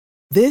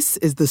This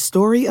is the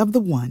story of the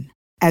one.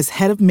 As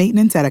head of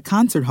maintenance at a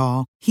concert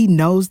hall, he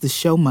knows the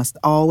show must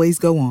always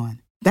go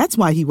on. That's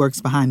why he works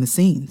behind the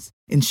scenes,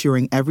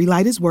 ensuring every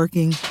light is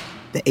working,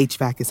 the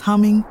HVAC is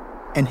humming,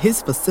 and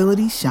his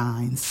facility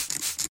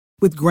shines.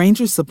 With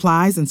Grainger's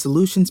supplies and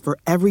solutions for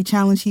every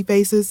challenge he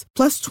faces,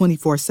 plus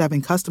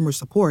 24/7 customer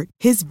support,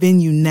 his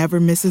venue never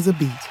misses a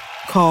beat.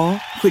 Call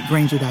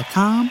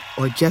quickgrainger.com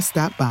or just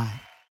stop by.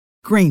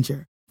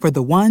 Grainger, for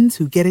the ones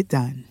who get it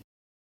done.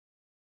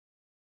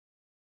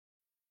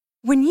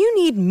 When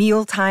you need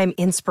mealtime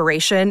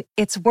inspiration,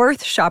 it's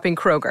worth shopping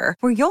Kroger,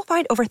 where you'll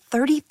find over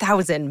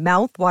 30,000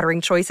 mouth-watering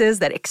choices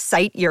that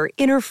excite your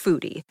inner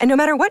foodie. And no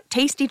matter what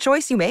tasty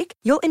choice you make,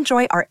 you'll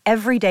enjoy our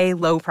everyday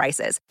low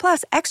prices,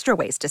 plus extra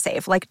ways to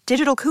save, like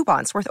digital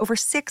coupons worth over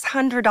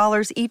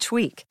 $600 each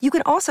week. You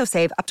can also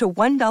save up to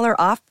 $1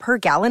 off per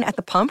gallon at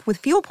the pump with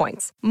fuel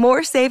points.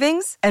 More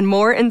savings and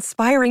more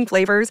inspiring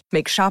flavors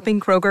make shopping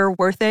Kroger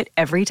worth it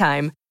every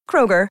time.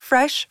 Kroger,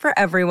 fresh for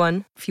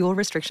everyone. Fuel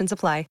restrictions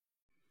apply.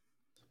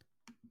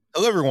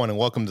 Hello, everyone, and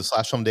welcome to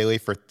Slash Film Daily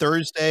for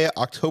Thursday,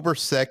 October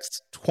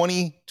 6th,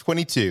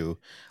 2022.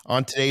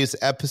 On today's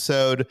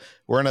episode,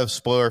 we're going to have a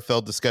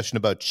spoiler-filled discussion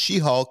about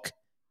She-Hulk,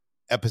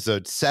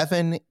 episode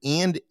 7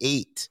 and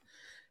 8.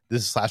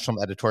 This is Slash Film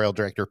editorial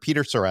director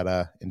Peter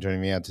Sciretta, and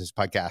joining me on this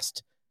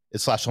podcast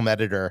is Slash Film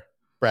editor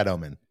Brad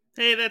Oman.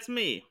 Hey, that's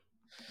me.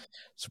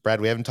 So,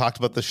 Brad, we haven't talked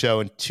about the show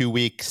in 2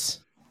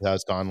 weeks. That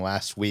was gone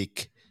last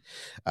week.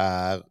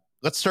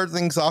 Let's start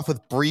things off with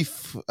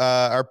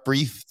our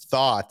brief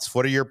thoughts.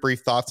 What are your brief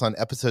thoughts on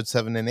episode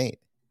 7 and 8?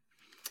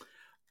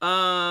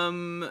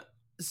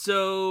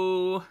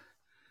 So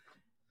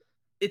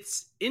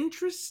it's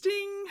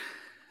interesting,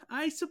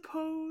 I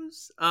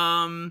suppose.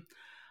 So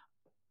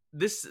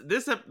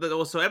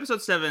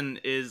episode 7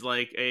 is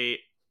like a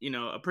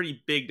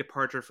pretty big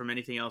departure from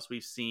anything else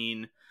we've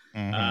seen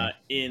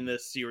in the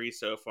series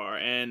so far.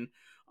 And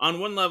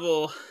on one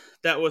level,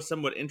 that was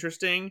somewhat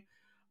interesting.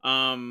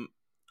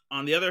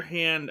 On the other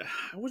hand,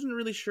 I wasn't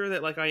really sure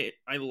that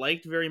I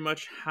liked very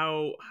much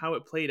how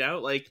it played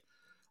out. Like,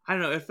 I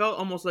don't know, it felt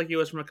almost like it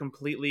was from a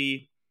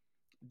completely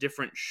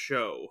different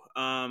show.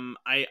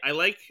 I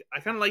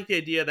kind of like the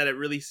idea that it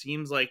really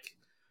seems like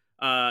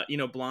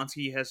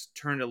Blonsky has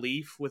turned a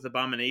leaf with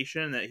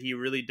Abomination, that he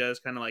really does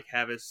kind of like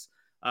have his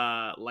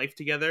life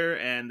together,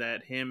 and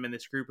that him and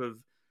this group of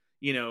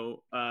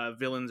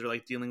villains are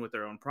like dealing with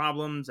their own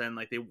problems, and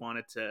like they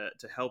wanted to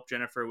help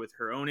Jennifer with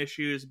her own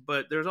issues.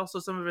 But there's also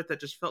some of it that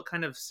just felt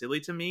kind of silly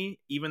to me,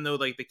 even though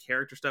like the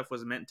character stuff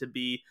was meant to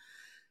be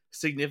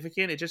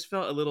significant. It just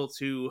felt a little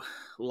too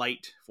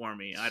light for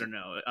me. I don't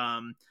know.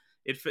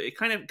 It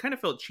kind of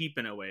felt cheap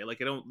in a way.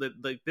 Like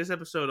this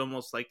episode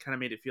almost like kind of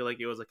made it feel like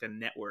it was like a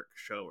network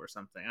show or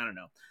something. I don't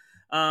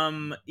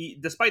know.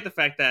 Despite the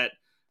fact that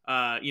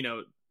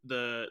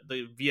the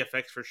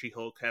VFX for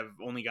She-Hulk have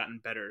only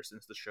gotten better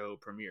since the show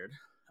premiered.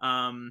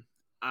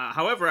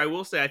 However, I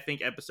will say I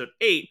think episode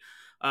 8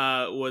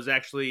 was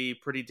actually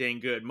pretty dang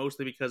good,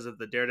 mostly because of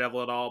the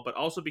Daredevil at all, but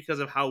also because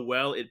of how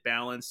well it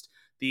balanced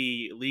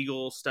the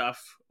legal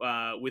stuff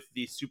with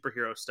the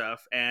superhero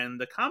stuff. And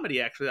the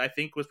comedy, actually, I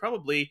think was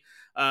probably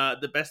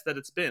the best that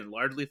it's been,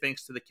 largely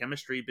thanks to the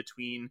chemistry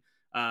between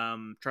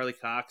Charlie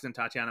Cox and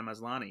Tatiana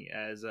Maslany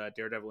as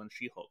Daredevil and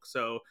She-Hulk.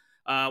 So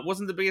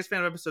wasn't the biggest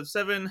fan of episode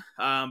 7,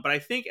 but I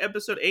think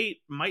episode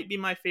 8 might be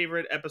my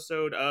favorite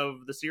episode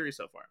of the series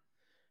so far.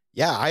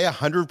 Yeah, I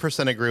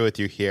 100% agree with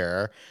you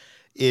here.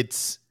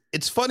 It's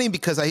funny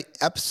because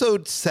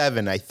episode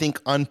 7, I think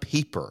on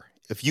paper,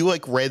 if you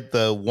like read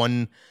the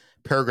one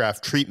paragraph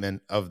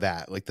treatment of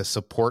that, like the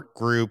support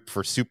group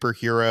for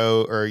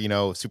superhero or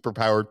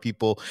superpowered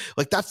people,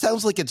 like that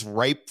sounds like it's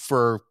ripe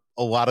for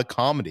a lot of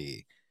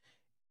comedy.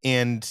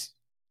 And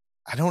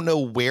I don't know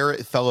where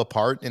it fell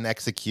apart in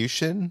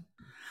execution.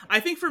 I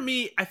think for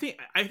me, I think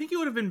it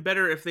would have been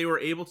better if they were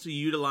able to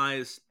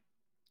utilize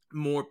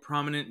more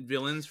prominent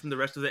villains from the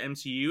rest of the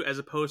MCU, as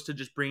opposed to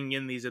just bringing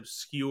in these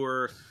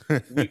obscure,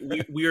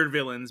 weird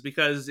villains,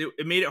 because it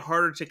made it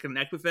harder to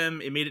connect with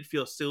them. It made it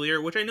feel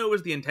sillier, which I know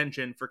was the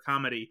intention for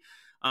comedy.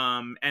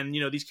 And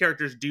these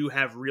characters do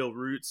have real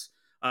roots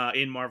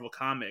in Marvel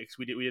Comics.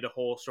 We did a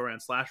whole story on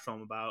Slash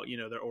Film about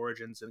their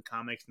origins in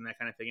comics and that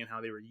kind of thing, and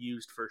how they were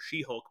used for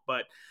She-Hulk.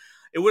 But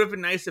it would have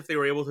been nice if they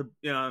were able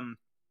to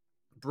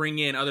bring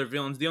in other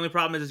villains. The only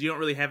problem is you don't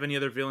really have any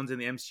other villains in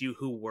the MCU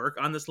who work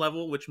on this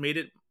level, which made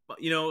it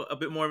a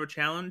bit more of a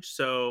challenge.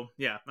 So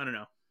yeah, I don't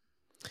know.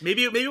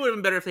 Maybe it would have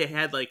been better if they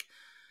had like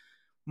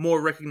more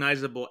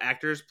recognizable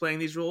actors playing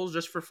these roles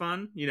just for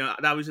fun.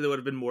 Obviously that would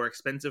have been more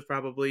expensive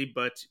probably,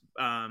 but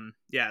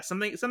yeah,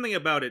 something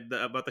about it,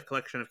 about the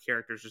collection of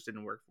characters just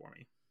didn't work for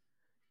me.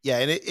 Yeah,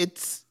 and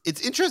it's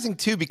interesting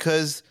too,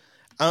 because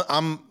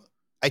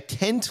I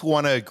tend to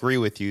want to agree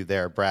with you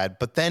there, Brad,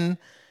 but then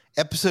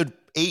episode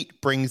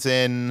 8 brings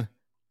in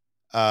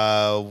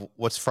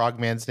what's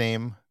Frogman's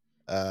name?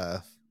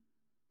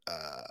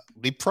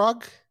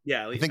 Leapfrog?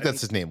 Yeah, I think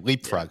that's his name.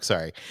 Leapfrog, yeah.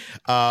 Sorry.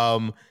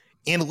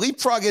 And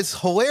Leapfrog is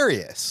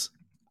hilarious.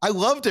 I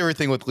loved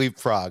everything with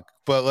Leapfrog,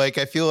 but like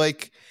I feel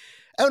like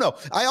I don't know.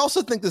 I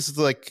also think this is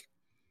like,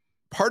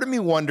 part of me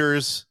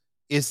wonders,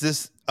 is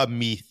this a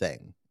me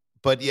thing?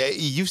 But yeah,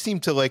 you seem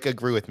to like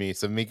agree with me.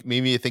 So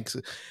maybe it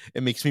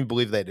makes me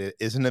believe that it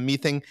isn't a me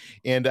thing.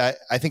 And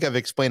I think I've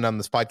explained on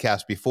this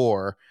podcast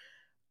before,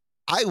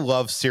 I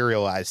love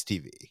serialized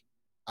TV.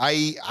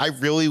 I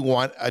really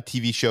want a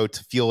TV show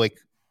to feel like,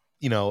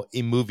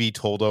 a movie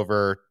told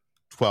over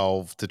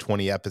 12 to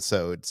 20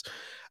 episodes.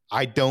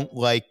 I don't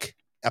like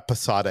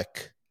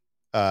episodic,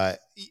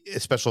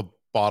 special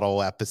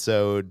bottle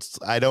episodes.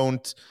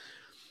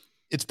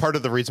 It's part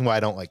of the reason why I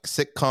don't like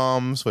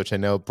sitcoms, which I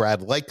know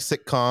Brad likes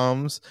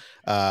sitcoms.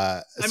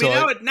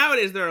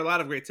 Nowadays there are a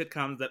lot of great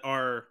sitcoms that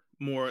are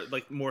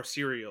more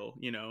serial,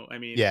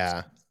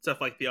 yeah, stuff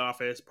like The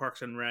Office,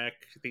 Parks and Rec,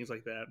 things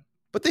like that.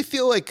 But they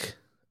feel like,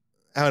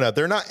 I don't know,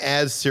 they're not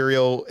as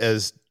serial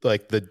as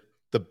like the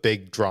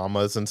big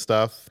dramas and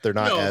stuff. They're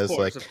not as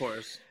of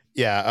course.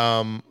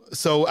 Yeah.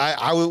 So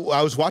I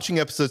was watching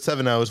episode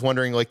 7. I was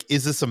wondering, like,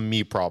 is this a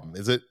me problem?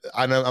 Is it?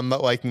 I'm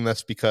not liking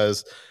this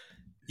because,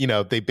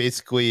 they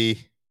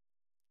basically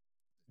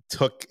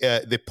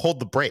they pulled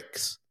the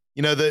brakes.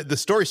 The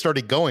story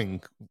started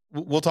going.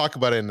 We'll talk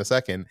about it in a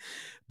second,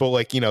 but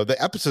like, the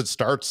episode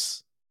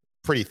starts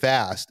pretty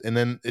fast, and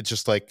then it's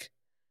just like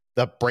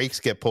the brakes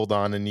get pulled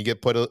on, and you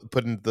get put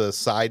into the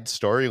side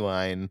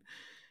storyline.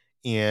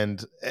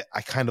 And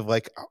I kind of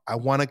like,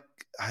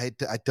 I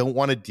don't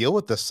want to deal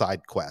with the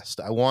side quest.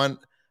 I want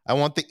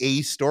the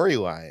A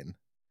storyline.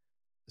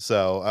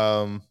 So,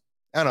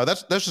 I don't know.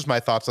 That's just my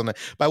thoughts on that.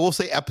 But I will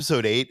say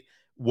episode 8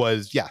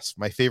 was, yes,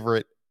 my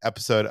favorite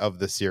episode of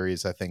the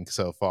series, I think,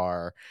 so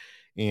far.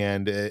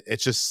 And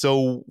it's just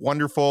so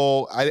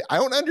wonderful. I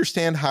don't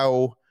understand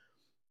how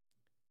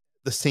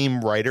the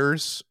same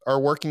writers are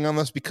working on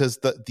this, because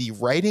the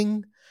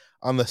writing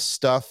on the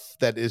stuff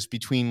that is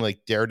between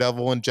like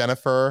Daredevil and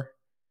Jennifer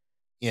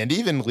and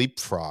even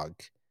Leapfrog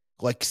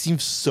like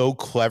seems so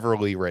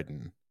cleverly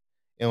written,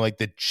 and like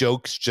the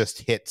jokes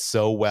just hit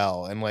so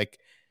well. And like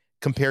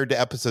compared to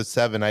episode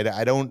 7,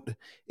 I don't,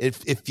 it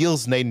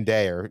feels night and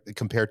day, or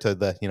compared to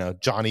the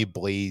Johnny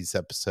Blaze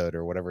episode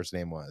or whatever his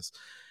name was.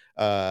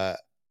 I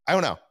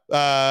don't know.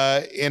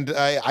 And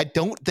I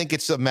don't think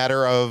it's a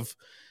matter of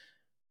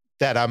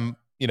that I'm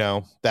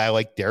that I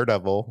like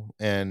Daredevil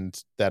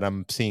and that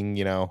I'm seeing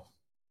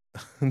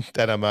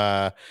that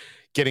I'm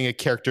getting a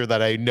character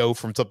that I know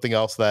from something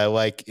else that I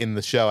like in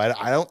the show.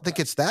 I don't think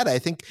it's that. I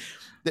think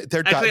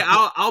they're actually.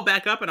 I'll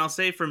back up and I'll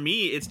say, for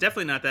me, it's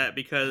definitely not that,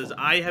 because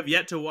I have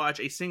yet to watch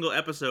a single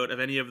episode of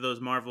any of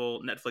those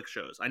Marvel Netflix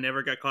shows. I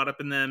never got caught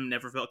up in them.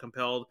 Never felt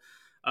compelled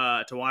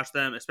to watch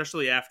them,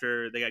 especially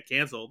after they got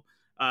canceled.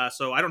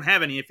 So I don't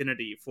have any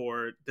affinity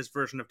for this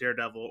version of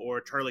Daredevil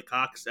or Charlie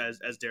Cox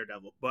as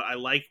Daredevil, but I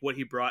like what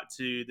he brought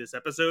to this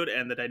episode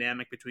and the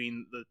dynamic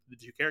between the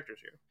two characters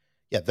here.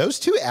 Yeah, those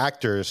two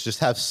actors just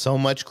have so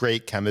much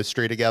great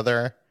chemistry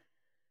together.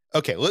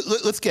 Okay,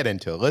 let's get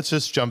into it. Let's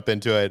just jump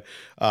into it.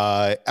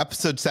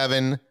 Episode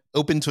 7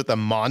 opens with a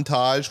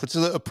montage, which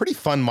is a pretty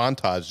fun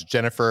montage.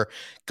 Jennifer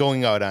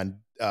going out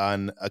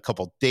on a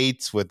couple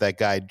dates with that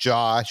guy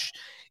Josh,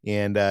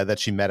 and that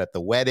she met at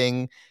the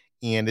wedding.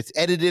 And it's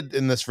edited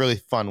in this really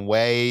fun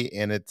way,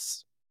 and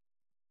it's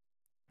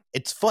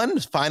fun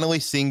finally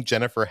seeing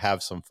Jennifer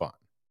have some fun,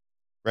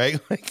 right?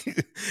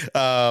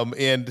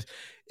 And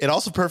it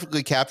also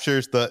perfectly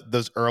captures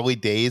those early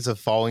days of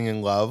falling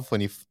in love, when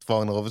you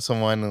fall in love with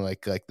someone, and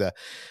like the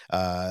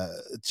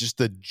just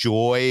the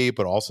joy,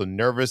 but also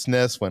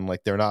nervousness when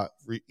like they're not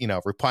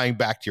replying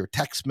back to your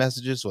text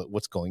messages,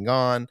 what's going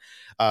on,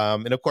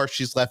 and of course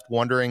she's left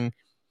wondering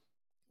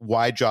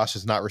why Josh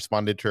has not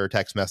responded to her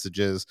text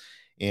messages.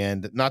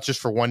 And not just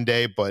for one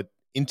day, but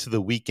into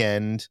the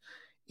weekend.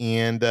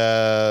 And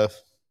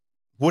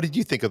what did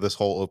you think of this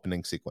whole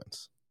opening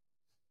sequence?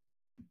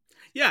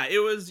 Yeah, it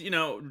was,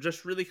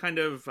 just really kind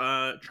of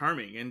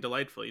charming and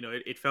delightful.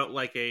 It felt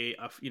like a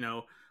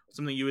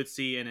something you would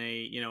see in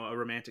a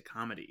romantic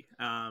comedy.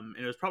 And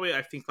it was probably,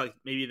 I think, like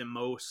maybe the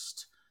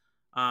most,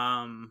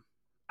 I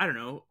don't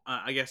know,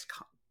 I guess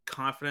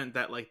confident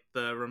that like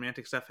the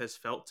romantic stuff has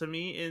felt to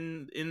me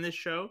in this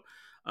show.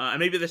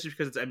 And maybe this is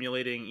because it's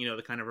emulating,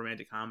 the kind of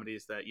romantic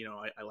comedies that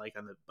I like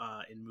on the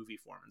in movie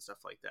form and stuff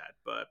like that.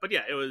 But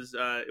yeah, it was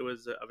a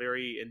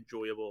very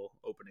enjoyable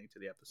opening to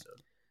the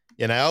episode.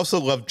 And I also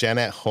love Jen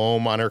at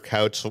home on her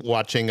couch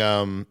watching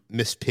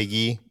Miss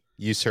Piggy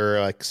use her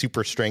like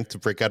super strength to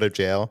break out of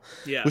jail.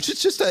 Yeah, which is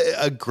just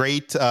a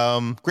great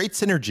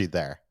synergy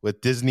there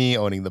with Disney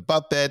owning the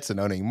Muppets and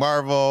owning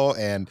Marvel,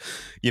 and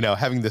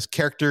having this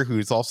character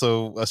who's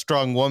also a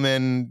strong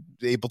woman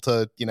able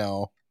to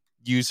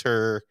use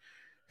her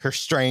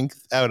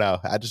strength. I don't know.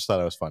 I just thought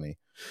it was funny.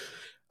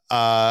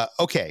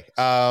 Okay.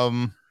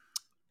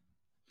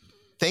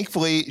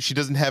 Thankfully, she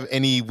doesn't have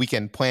any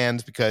weekend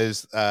plans,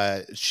 because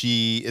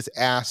she is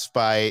asked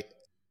by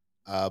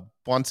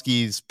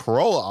Blonsky's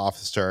parole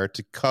officer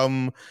to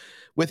come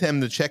with him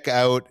to check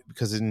out,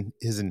 because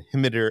his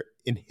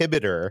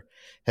inhibitor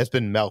has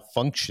been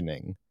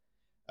malfunctioning.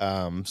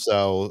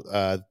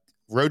 So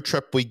road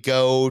trip, we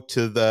go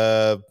to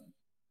the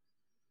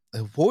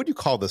what would you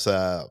call this?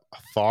 A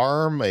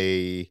farm,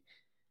 a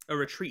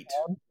retreat.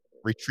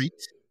 Retreat.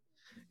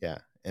 Yeah,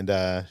 and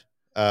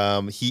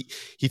he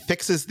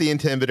fixes the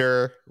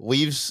inhibitor,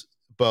 leaves,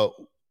 but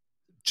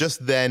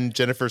just then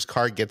Jennifer's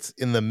car gets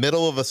in the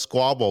middle of a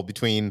squabble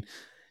between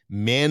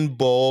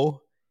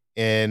Man-Bull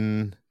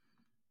and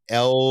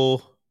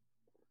El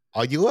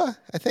Aguila,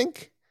 I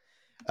think,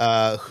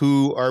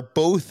 who are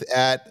both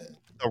at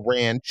the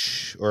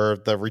ranch or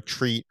the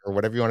retreat or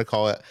whatever you want to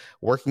call it,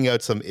 working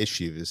out some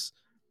issues.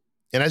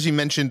 And as you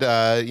mentioned,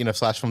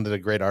 Slash Film did a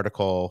great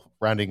article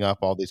rounding up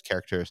all these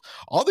characters.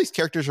 All these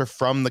characters are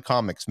from the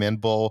comics.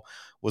 Man-Bull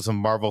was a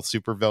Marvel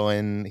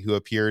supervillain who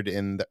appeared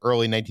in the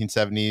early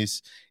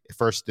 1970s,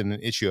 first in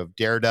an issue of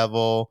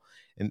Daredevil.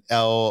 And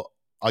El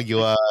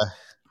Aguila,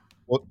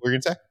 what were you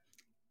going to say?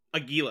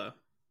 Aguila.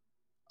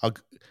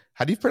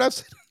 How do you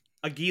pronounce it?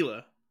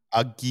 Aguila.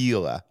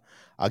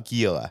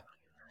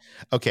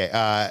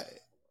 Okay.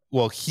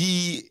 Well,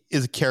 he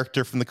is a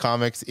character from the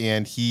comics,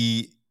 and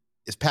he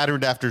is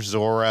patterned after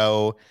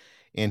Zorro,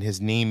 and his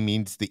name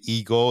means the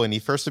eagle. And he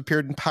first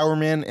appeared in Power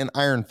Man and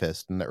Iron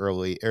Fist in the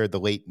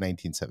late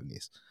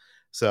 1970s.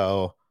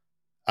 So,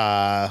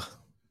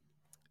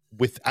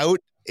 without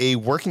a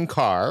working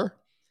car,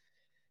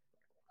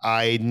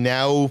 I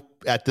now,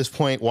 at this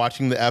point,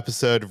 watching the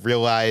episode,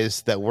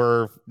 realize that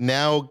we're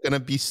now going to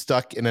be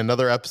stuck in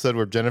another episode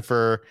where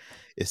Jennifer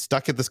is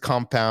stuck at this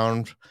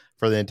compound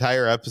for the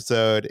entire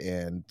episode,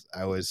 and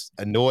I was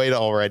annoyed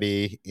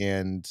already.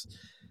 And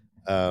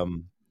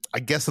I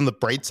guess on the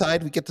bright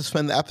side, we get to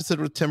spend the episode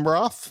with Tim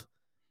Roth,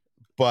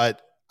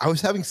 but I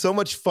was having so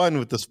much fun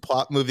with this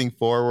plot moving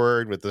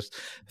forward, with this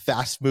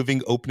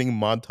fast-moving opening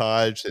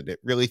montage, and it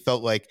really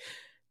felt like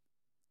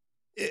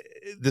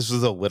this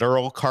was a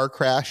literal car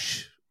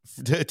crash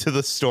to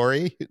the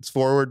story. It's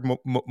forward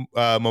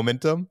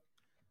momentum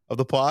of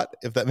the plot,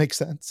 if that makes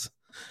sense.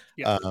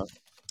 Yeah.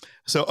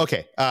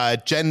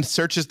 Jen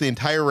searches the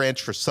entire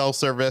ranch for cell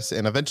service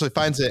and eventually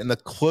finds it in a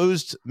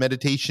closed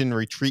meditation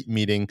retreat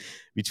meeting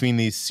between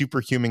these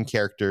superhuman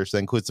characters that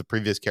includes the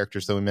previous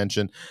characters that we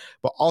mentioned,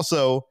 but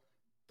also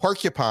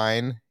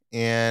Porcupine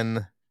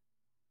and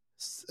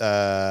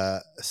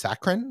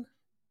Sakharine.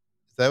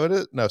 Is that what it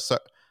is? No,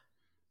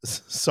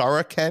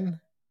 Sarah-Ken.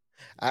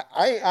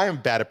 I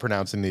am bad at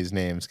pronouncing these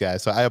names,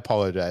 guys, so I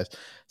apologize.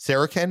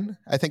 Sarah-Ken,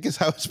 I think is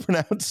how it's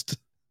pronounced.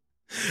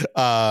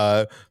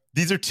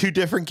 These are two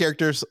different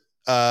characters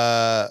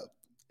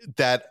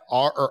that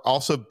are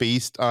also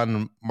based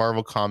on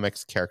Marvel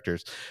Comics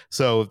characters.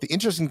 So the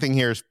interesting thing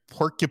here is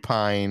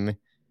Porcupine.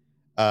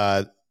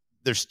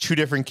 There's two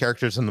different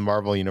characters in the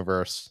Marvel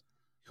universe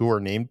who are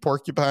named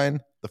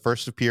Porcupine. The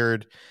first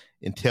appeared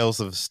in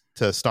Tales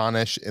to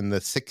Astonish in the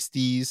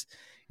 60s,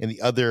 and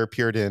the other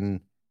appeared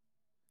in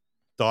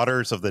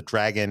Daughters of the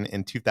Dragon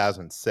in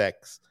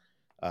 2006.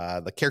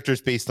 The character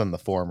is based on the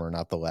former,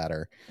 not the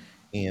latter.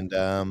 And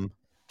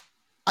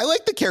I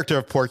like the character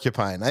of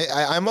Porcupine.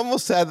 I'm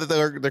almost sad that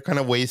they're kind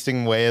of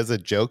wasting away as a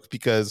joke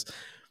because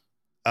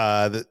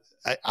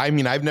I've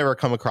never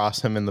come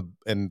across him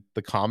in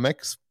the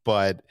comics,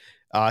 but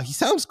he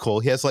sounds cool.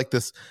 He has like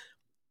this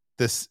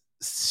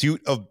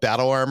suit of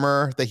battle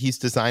armor that he's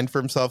designed for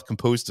himself,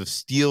 composed of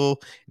steel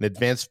and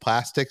advanced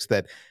plastics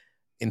that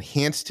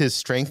enhanced his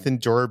strength and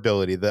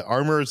durability. The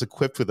armor is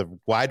equipped with a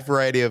wide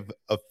variety of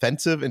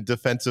offensive and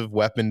defensive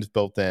weapons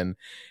built in.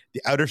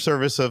 The outer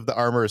surface of the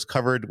armor is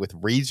covered with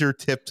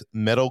razor-tipped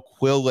metal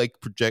quill-like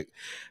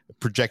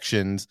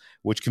projections,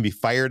 which can be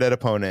fired at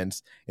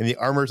opponents. And the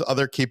armor's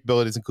other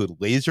capabilities include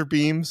laser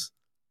beams,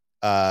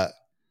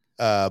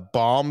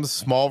 bombs,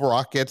 small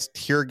rockets,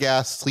 tear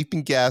gas,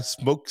 sleeping gas,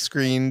 smoke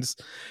screens,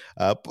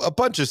 a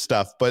bunch of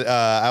stuff. But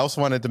I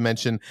also wanted to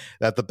mention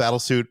that the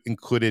battlesuit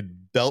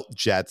included belt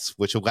jets,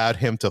 which allowed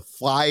him to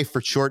fly for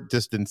short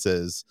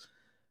distances,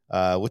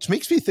 which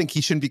makes me think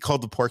he shouldn't be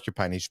called the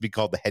Porcupine. He should be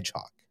called the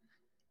Hedgehog.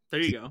 There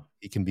you go.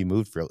 He can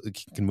move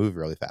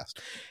really fast.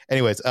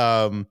 Anyways,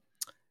 and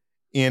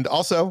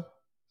also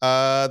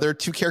there are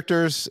two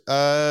characters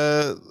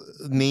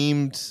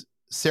named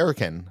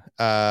Sarah-Ken.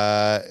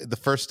 The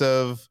first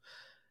of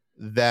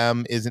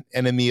them is an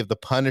enemy of the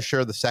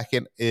Punisher. The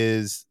second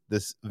is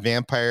this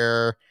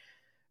vampire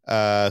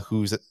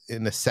who's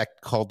in a sect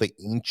called the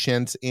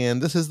Ancients,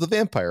 and this is the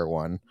vampire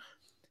one.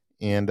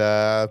 And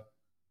I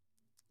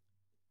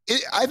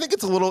think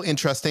it's a little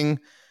interesting.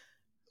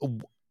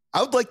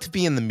 I would like to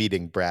be in the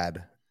meeting,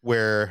 Brad,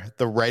 where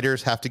the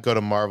writers have to go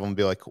to Marvel and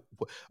be like,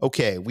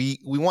 okay, we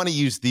want to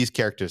use these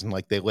characters, and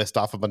like they list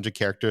off a bunch of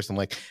characters, and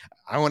like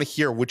I want to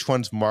hear which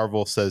ones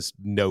Marvel says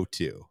no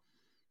to.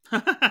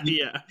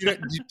 Yeah. Do you know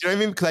what I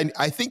mean? Because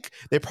I think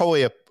they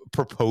probably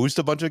proposed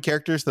a bunch of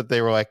characters that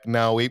they were like,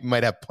 no, we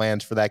might have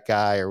plans for that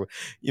guy, or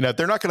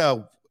they're not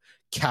going to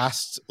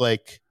cast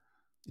like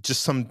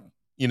just some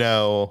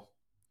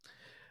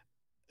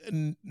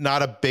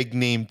not a big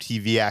name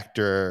TV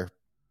actor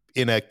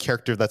in a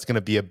character that's going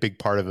to be a big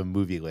part of a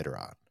movie later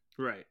on.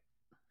 Right.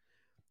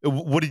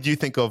 What did you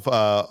think of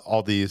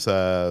all these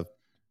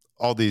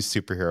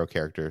superhero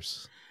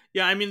characters?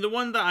 Yeah, I mean, the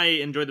one that I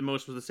enjoyed the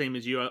most was the same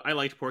as you. I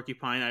liked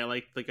Porcupine. I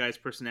liked the guy's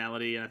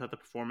personality, and I thought the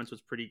performance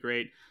was pretty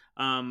great.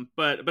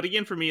 But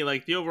again, for me,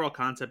 like the overall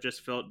concept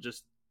just felt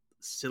just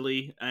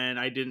silly, and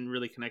I didn't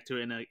really connect to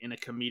it in a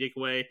comedic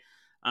way.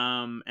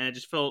 And it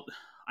just felt,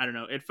 I don't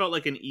know, it felt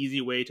like an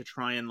easy way to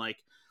try and like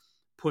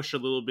push a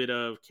little bit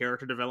of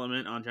character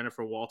development on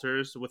Jennifer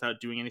Walters without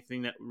doing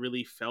anything that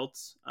really felt,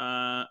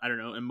 I don't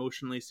know,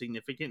 emotionally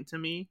significant to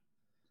me.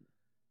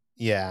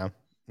 Yeah,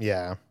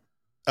 yeah.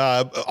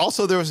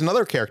 Also, there was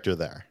another character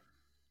there.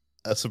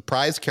 A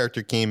surprise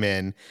character came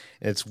in,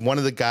 and it's one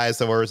of the guys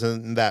that was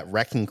in that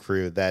wrecking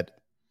crew that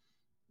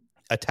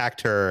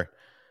attacked her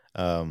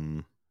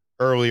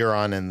earlier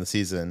on in the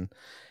season.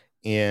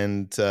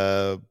 And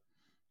I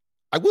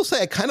will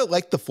say I kind of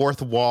like the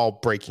fourth wall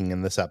breaking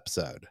in this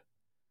episode.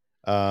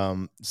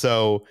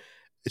 So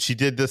she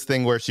did this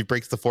thing where she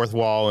breaks the fourth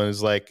wall and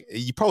is like,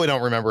 you probably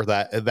don't remember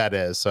that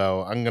is,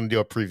 so I'm going to do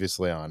it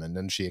previously on. And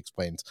then she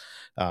explains,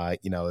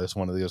 there's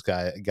one of those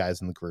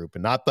guys in the group,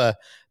 and not the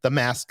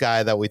masked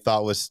guy that we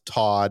thought was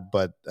Todd,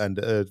 but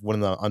one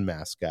of the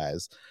unmasked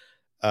guys.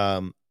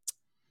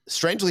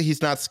 Strangely,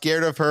 he's not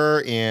scared of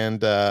her,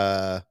 and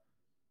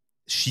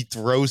she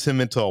throws him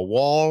into a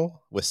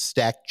wall with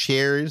stacked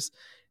chairs,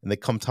 and they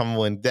come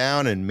tumbling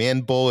down, and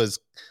Man Bull is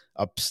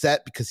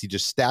upset because he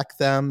just stacked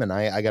them, and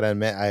I gotta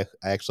admit, I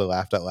actually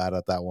laughed out loud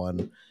at that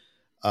one.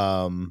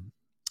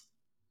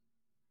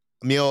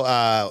 Emil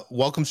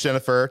welcomes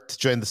Jennifer to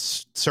join the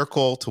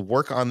circle to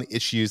work on the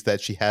issues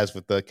that she has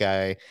with the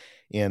guy,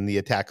 and the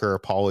attacker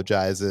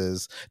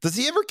apologizes. Does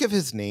he ever give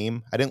his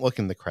name? I didn't look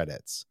in the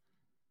credits.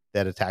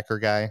 That attacker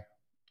guy.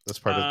 That's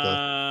part of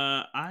the.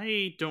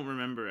 I don't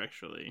remember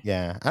actually.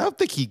 Yeah, I don't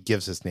think he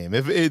gives his name.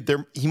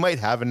 He might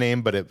have a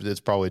name, but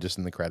it's probably just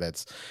in the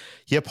credits.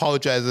 He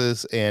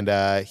apologizes, and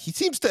he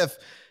seems to have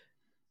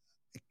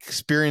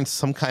experienced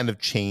some kind of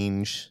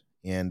change,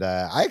 and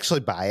I actually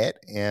buy it.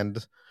 And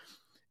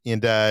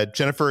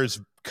Jennifer is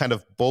kind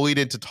of bullied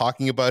into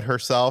talking about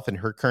herself and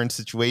her current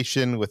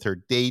situation with her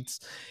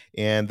dates,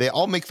 and they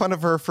all make fun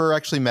of her for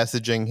actually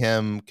messaging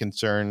him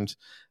concerned,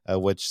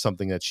 which is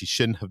something that she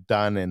shouldn't have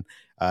done. And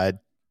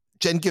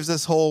Jen gives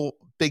this whole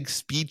big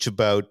speech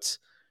about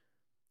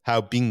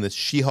how being the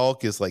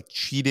She-Hulk is like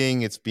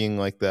cheating. It's being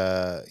like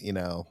the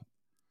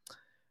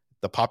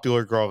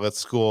popular girl at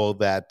school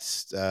that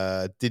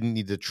didn't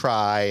need to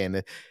try.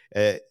 And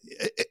I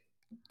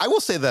will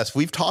say this.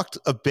 We've talked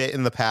a bit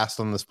in the past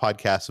on this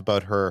podcast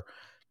about her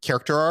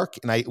character arc,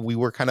 and we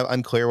were kind of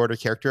unclear what her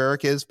character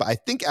arc is, but I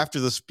think after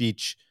the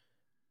speech,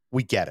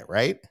 we get it,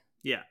 right?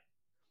 Yeah.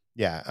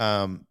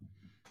 Yeah.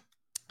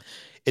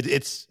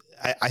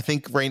 I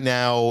think right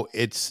now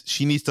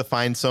she needs to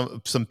find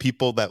some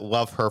people that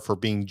love her for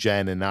being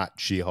Jen and not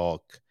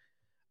She-Hulk.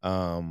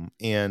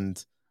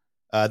 And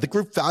the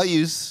group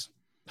values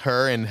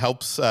her and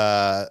helps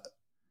they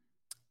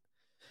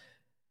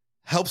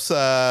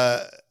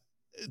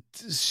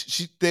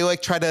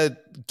like try to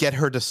get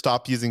her to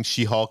stop using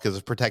She-Hulk as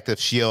a protective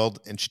shield,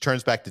 and she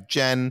turns back to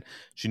Jen.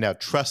 She now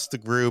trusts the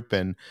group,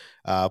 and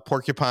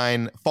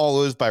Porcupine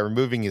follows by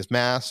removing his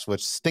mask,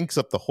 which stinks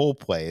up the whole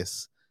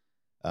place.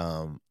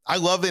 I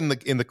love in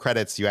the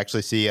credits you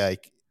actually see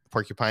like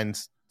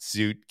Porcupine's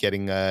suit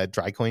getting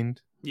dry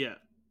cleaned. Yeah.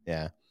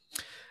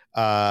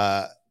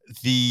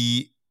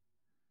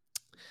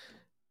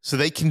 So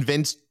they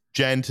convinced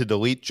Jen to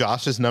delete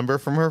Josh's number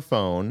from her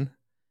phone,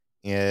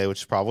 which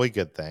is probably a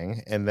good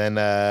thing. And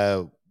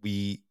then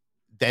we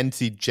then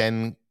see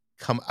Jen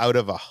come out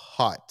of a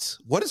hut.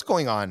 What is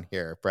going on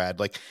here, Brad?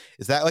 Like,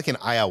 is that like an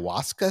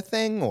ayahuasca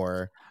thing,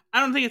 or? I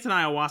don't think it's an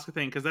ayahuasca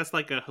thing, because that's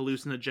like a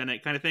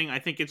hallucinogenic kind of thing. I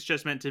think it's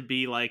just meant to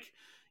be like,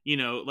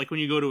 like when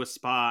you go to a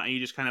spa and you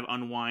just kind of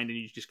unwind and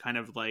you just kind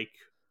of like,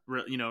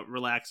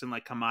 relax and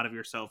like come out of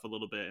yourself a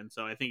little bit. And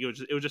so I think it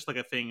was just like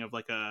a thing of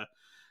like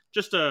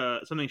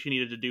something she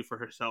needed to do for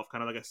herself,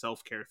 kind of like a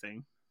self-care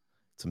thing.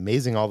 It's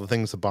amazing all the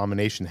things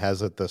Abomination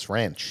has at this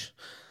ranch.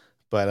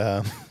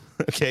 But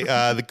okay,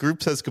 the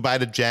group says goodbye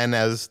to Jen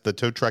as the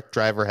tow truck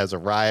driver has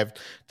arrived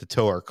to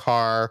tow her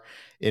car.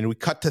 And we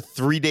cut to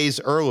 3 days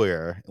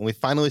earlier, and we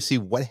finally see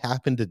what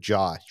happened to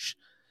Josh.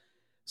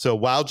 So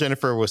while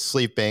Jennifer was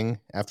sleeping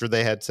after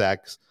they had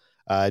sex,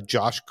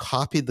 Josh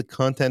copied the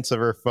contents of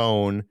her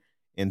phone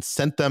and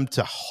sent them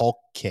to Hulk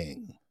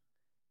King.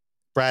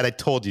 Brad, I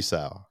told you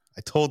so.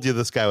 I told you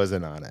this guy was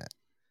in on it.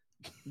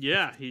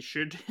 Yeah, he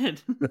sure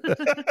did.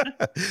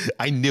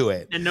 I knew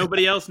it. And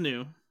nobody else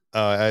knew.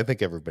 I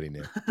think everybody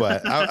knew,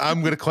 but I'm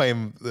going to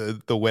claim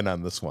the win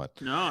on this one.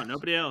 No,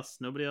 nobody else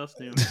knew.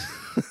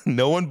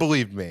 No one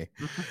believed me.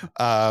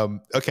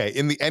 Okay,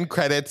 in the end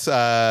credits,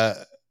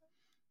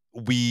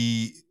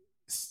 we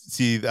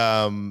see.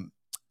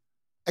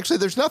 Actually,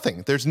 there's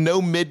nothing. There's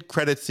no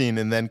mid-credit scene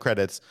and then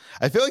credits.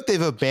 I feel like they've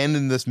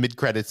abandoned this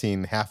mid-credit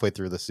scene halfway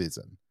through the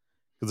season,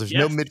 because there's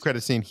no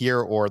mid-credit scene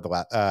here or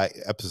the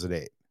episode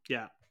 8.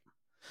 Yeah.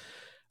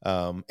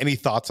 Any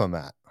thoughts on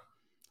that?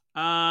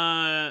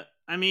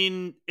 I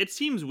mean, it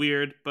seems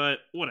weird, but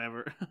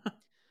whatever.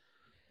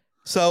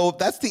 So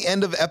that's the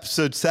end of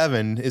episode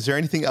 7. Is there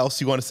anything else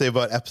you want to say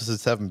about episode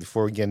 7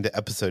 before we get into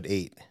episode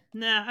 8?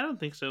 Nah, I don't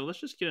think so. Let's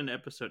just get into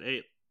episode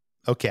 8.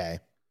 Okay.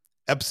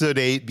 Episode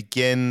 8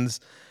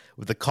 begins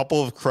with a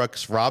couple of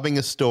crooks robbing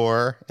a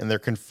store, and they're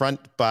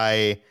confronted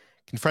by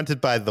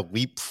the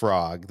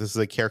Leapfrog. This is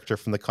a character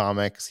from the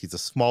comics. In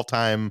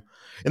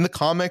the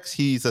comics,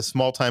 he's a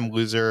small-time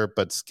loser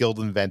but skilled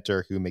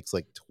inventor who makes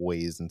like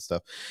toys and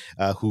stuff,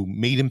 who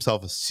made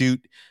himself a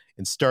suit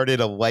and started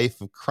a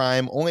life of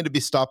crime only to be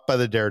stopped by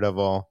the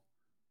Daredevil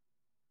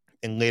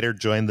and later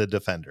joined the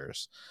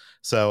Defenders.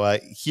 So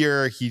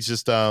here he's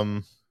just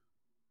how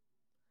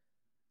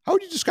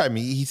would you describe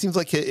me? He seems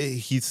like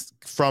he's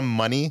from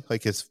money,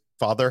 like his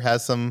father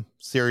has some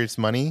serious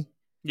money.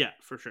 Yeah,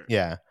 for sure.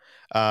 Yeah.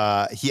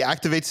 He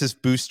activates his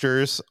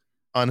boosters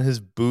on his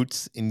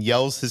boots and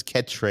yells his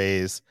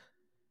catchphrase,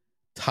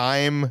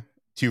 "Time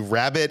to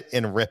rabbit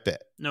and rip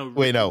it."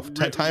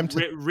 Time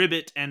to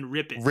ribbit and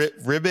rip it.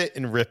 Ribbit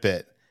and rip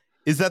it.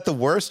 Is that the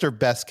worst or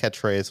best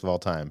catchphrase of all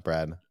time,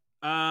 Brad?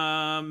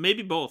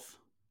 Maybe both.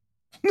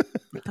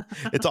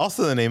 It's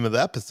also the name of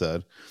the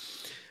episode.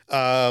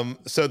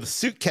 So the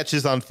suit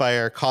catches on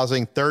fire,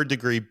 causing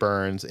third-degree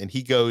burns, and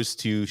he goes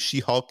to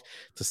She-Hulk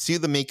to sue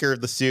the maker of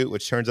the suit,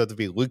 which turns out to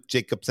be Luke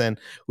Jacobson,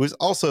 who is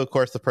also, of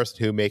course, the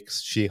person who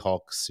makes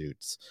She-Hulk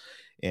suits.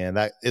 And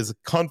that is a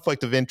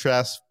conflict of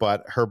interest,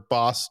 but her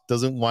boss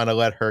doesn't want to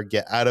let her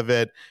get out of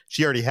it.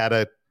 She already had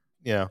a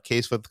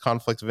case with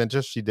conflict of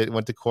interest. She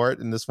went to court,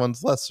 and this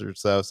one's lesser.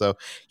 So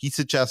he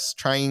suggests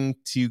trying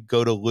to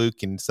go to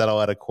Luke and settle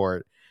out of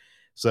court.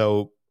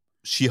 So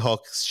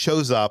She-Hulk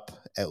shows up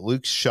at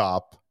Luke's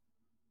shop.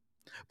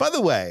 By the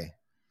way,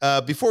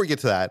 before we get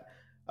to that,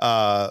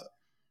 I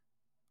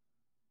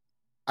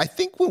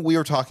think when we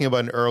were talking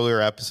about an earlier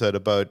episode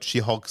about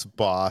She-Hulk's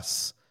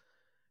boss,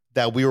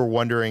 that we were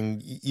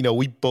wondering,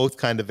 we both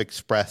kind of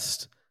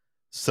expressed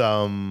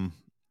some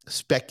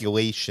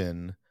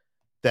speculation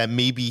that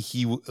maybe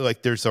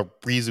there's a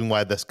reason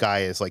why this guy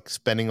is like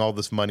spending all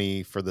this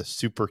money for the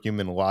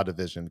Superhuman Law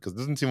Division, because it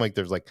doesn't seem like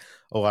there's like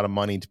a lot of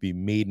money to be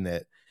made in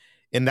it.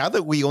 And now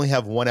that we only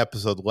have one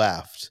episode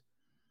left,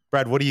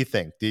 Brad, what do you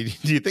think? Do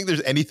you think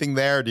there's anything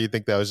there? Or do you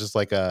think that was just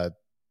like were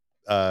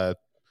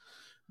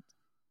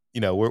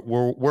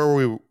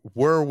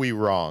we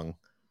wrong?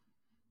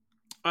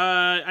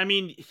 I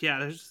mean,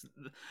 yeah,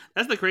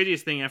 that's the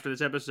craziest thing after this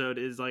episode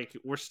is like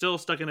we're still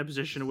stuck in a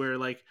position where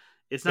like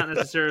it's not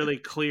necessarily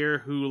clear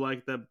who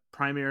like the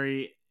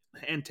primary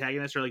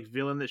antagonist or like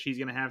villain that she's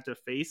gonna have to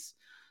face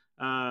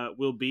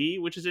will be,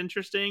 which is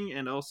interesting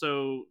and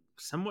also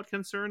somewhat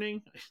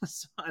concerning.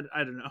 So,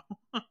 I don't know.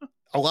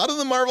 A lot of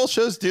the Marvel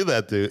shows do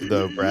that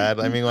though, Brad.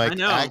 I mean, like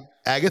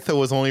Agatha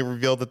was only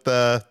revealed at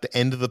the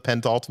end of the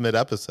penultimate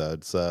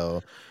episode.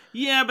 So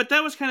yeah, but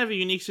that was kind of a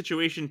unique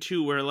situation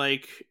too, where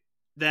like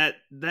that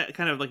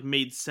kind of like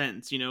made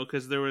sense,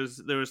 because there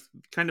was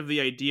kind of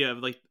the idea of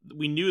like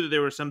we knew that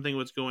there was something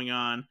was going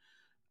on,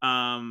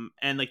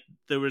 and like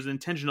there was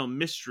intentional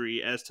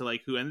mystery as to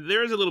like who, and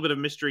there is a little bit of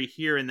mystery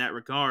here in that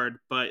regard,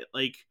 but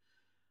like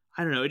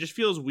I don't know, it just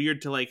feels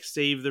weird to like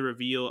save the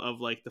reveal of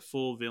like the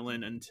full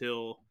villain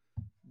until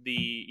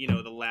the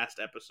the last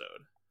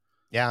episode.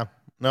 Yeah,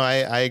 no,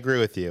 I agree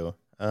with you.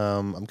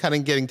 I'm kind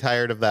of getting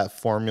tired of that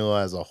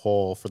formula as a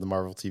whole for the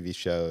Marvel TV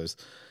shows.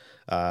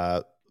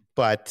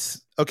 But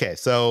okay,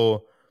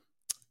 so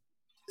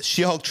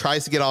She-Hulk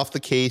tries to get off the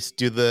case.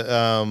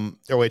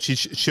 She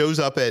shows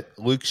up at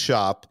Luke's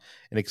shop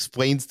and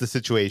explains the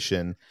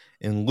situation,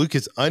 and Luke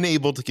is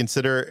unable to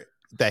consider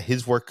that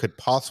his work could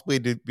possibly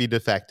be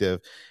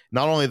defective.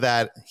 Not only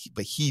that,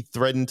 but he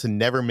threatened to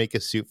never make a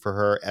suit for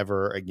her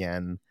ever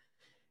again.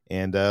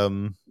 And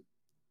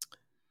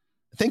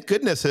thank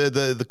goodness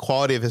the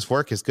quality of his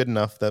work is good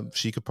enough that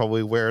she could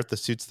probably wear the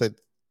suits that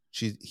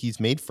he's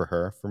made for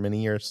her for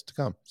many years to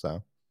come.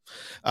 So,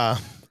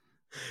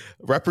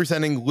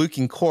 representing Luke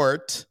in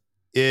court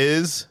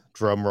is,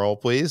 drum roll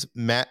please,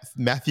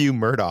 Matthew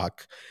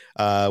Murdock,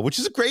 which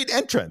is a great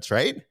entrance,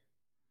 right?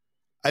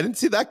 I didn't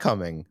see that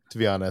coming, to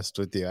be honest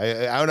with you.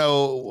 I don't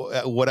know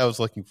what I was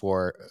looking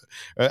for.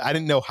 I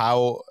don't know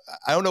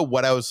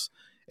what I was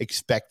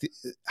expecting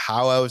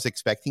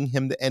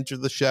him to enter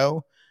the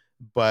show,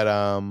 but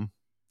I don't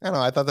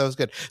know. I thought that was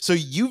good. So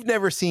you've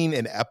never seen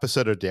an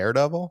episode of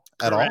Daredevil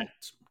at all?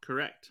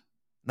 Correct.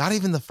 Not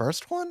even the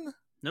first one?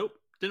 Nope.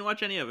 Didn't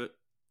watch any of it.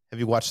 Have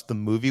you watched the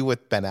movie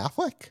with Ben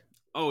Affleck?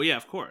 Oh yeah,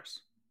 of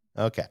course.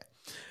 Okay.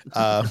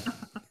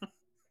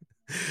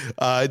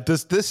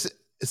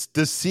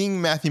 Does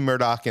seeing Matthew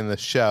Murdock in the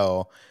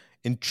show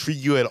intrigue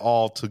you at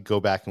all to go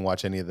back and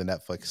watch any of the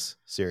Netflix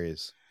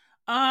series?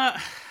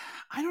 I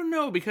don't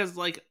know, because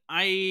like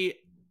I'm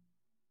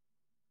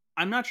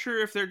not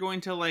sure if they're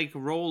going to like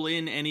roll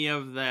in any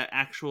of the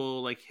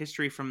actual like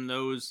history from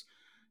those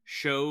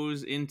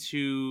shows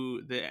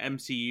into the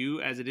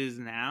MCU as it is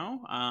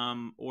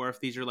now, or if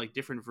these are like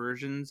different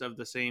versions of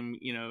the same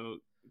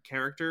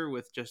character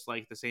with just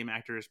like the same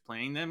actors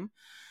playing them.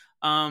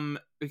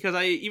 Because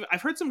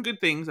I've heard some good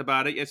things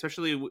about it,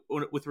 especially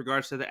with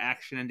regards to the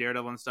action and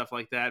Daredevil and stuff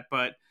like that.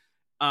 But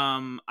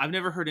I've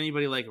never heard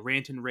anybody like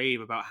rant and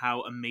rave about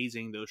how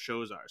amazing those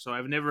shows are. So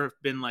I've never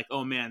been like,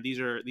 oh man, these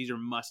are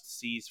must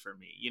sees for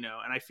me, you know.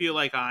 And I feel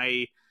like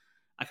I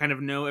kind of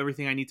know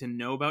everything I need to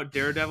know about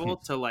Daredevil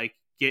to like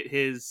get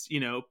his, you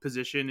know,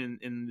 position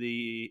in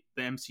the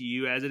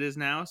MCU as it is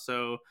now.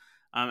 So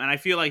and I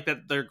feel like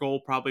that their goal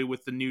probably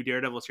with the new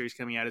Daredevil series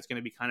coming out is going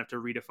to be kind of to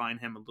redefine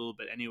him a little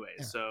bit anyway.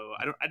 Yeah. So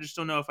I just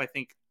don't know if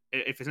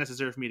it's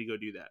necessary for me to go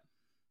do that.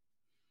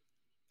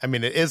 I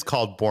mean, it is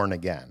called Born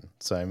Again.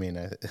 So, I mean,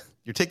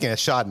 you're taking a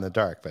shot in the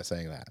dark by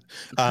saying that.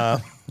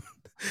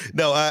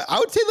 No, I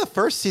would say the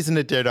first season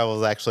of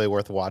Daredevil is actually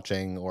worth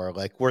watching, or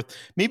like worth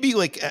maybe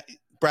like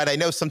Brad. I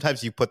know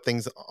sometimes you put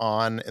things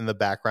on in the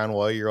background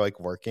while you're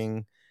like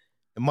working.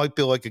 It might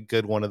be like a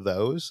good one of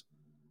those.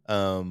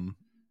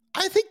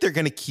 I think they're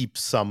going to keep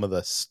some of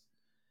this.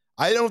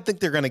 I don't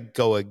think they're going to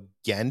go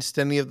against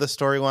any of the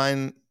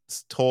storylines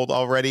told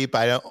already,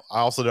 but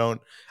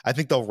I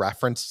think they'll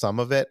reference some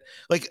of it.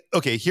 Like,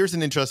 okay, here's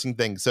an interesting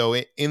thing. So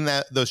in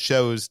those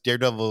shows,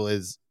 Daredevil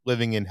is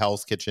living in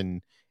Hell's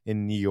Kitchen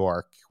in New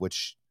York,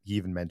 which he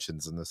even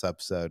mentions in this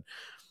episode.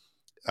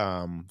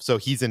 So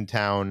he's in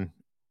town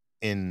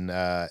in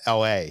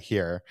LA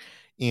here.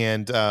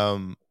 And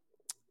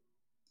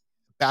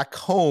back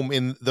home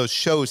in those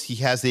shows, he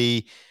has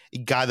a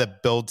guy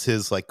that builds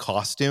his like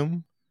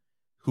costume,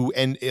 who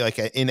like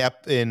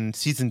in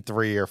season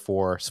 3 or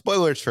 4,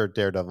 spoilers for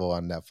Daredevil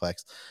on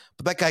Netflix,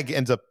 but that guy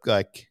ends up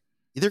like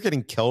either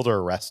getting killed or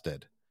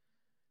arrested.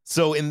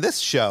 So in this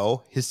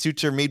show, his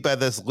suits are made by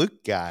this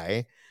Luke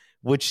guy,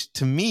 which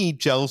to me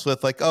gels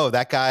with like, oh,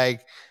 that guy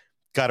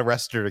got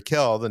arrested or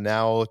killed, and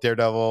now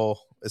Daredevil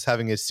is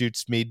having his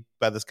suits made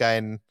by this guy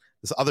and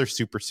this other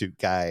super suit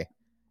guy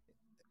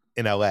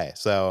in LA.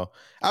 So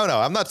I don't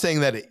know. I'm not saying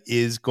that it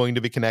is going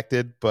to be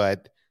connected,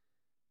 but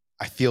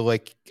I feel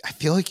like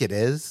it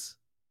is,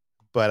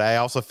 but I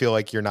also feel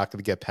like you're not going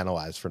to get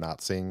penalized for not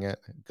seeing it,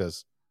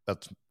 because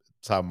that's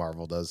how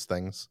Marvel does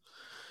things.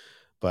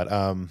 But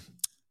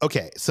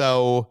okay,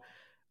 so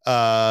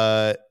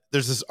there's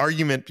this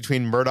argument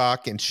between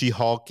Murdoch and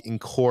She-Hulk in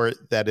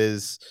court that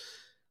is,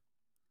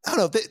 I don't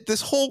know,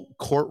 this whole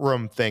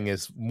courtroom thing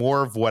is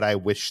more of what I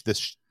wish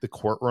the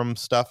courtroom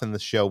stuff in the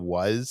show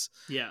was.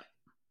 Yeah.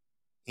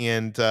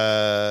 And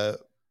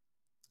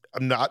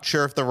I'm not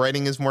sure if the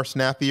writing is more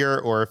snappier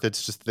or if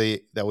it's just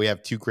that we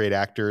have two great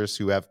actors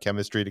who have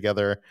chemistry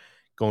together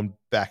going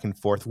back and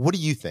forth. What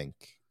do you think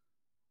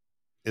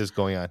is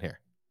going on here?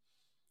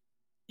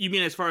 You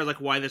mean as far as like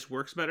why this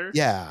works better?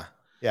 Yeah.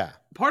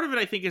 Part of it,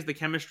 I think, is the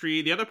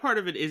chemistry. The other part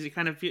of it is it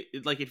kind of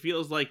it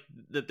feels like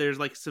that there's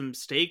like some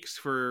stakes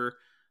for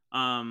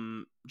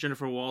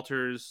Jennifer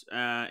Walters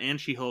and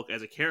She-Hulk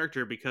as a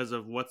character because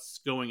of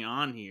what's going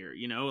on here.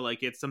 You know,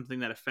 like it's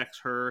something that affects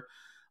her.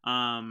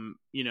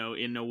 You know,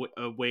 in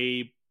a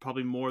way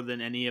probably more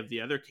than any of the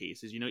other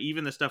cases. You know,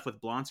 even the stuff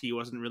with Blonsky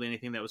wasn't really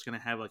anything that was going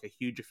to have like a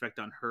huge effect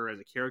on her as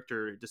a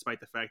character, despite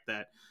the fact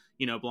that,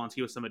 you know,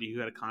 Blonsky was somebody who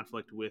had a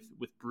conflict with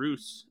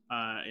Bruce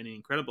in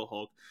Incredible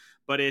Hulk.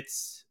 But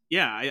it's,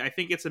 yeah, I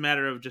think it's a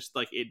matter of just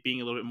like it being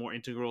a little bit more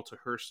integral to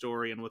her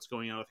story and what's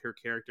going on with her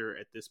character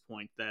at this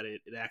point, that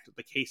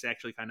the case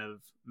actually kind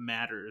of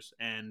matters.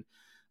 And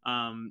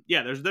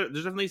yeah, there's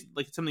definitely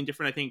like something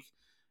different, I think,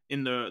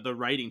 in the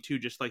writing too.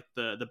 Just like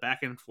the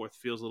back and forth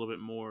feels a little bit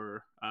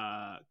more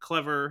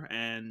clever,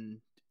 and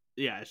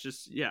yeah, it's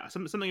just, yeah,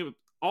 something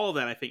all of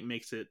that I think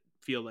makes it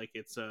feel like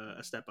it's a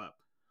step up.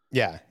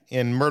 Yeah,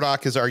 and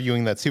Murdoch is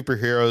arguing that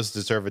superheroes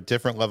deserve a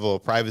different level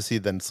of privacy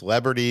than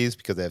celebrities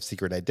because they have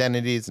secret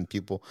identities and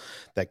people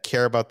that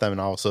care about them,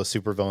 and also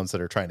supervillains that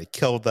are trying to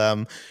kill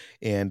them.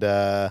 And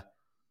the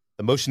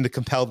motion to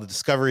compel the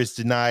discovery is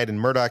denied,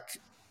 and Murdoch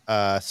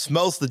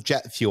smells the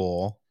jet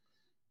fuel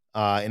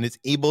and is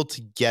able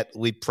to get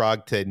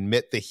Leapfrog to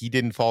admit that he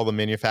didn't follow the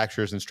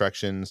manufacturer's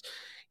instructions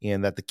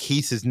and that the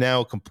case is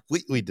now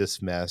completely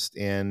dismissed.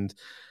 And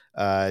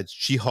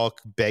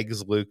She-Hulk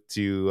begs Luke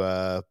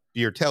to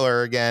be her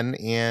tailor again,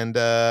 and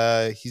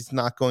he's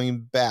not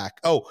going back.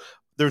 Oh,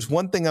 there's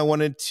one thing I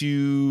wanted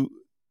to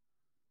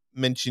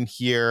mention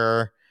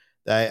here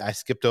that I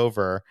skipped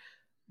over.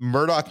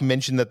 Murdoch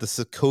mentioned that the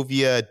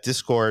Sokovia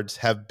discords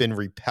have been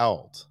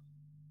repelled.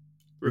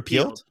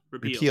 Repealed.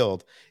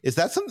 Is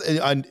that something?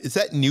 Is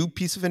that new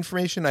piece of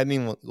information? I didn't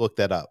even look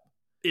that up.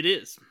 It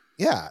is.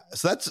 Yeah.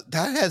 So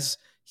that has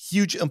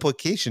huge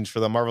implications for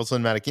the Marvel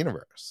Cinematic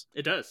Universe.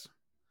 It does.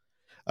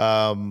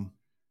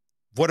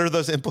 What are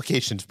those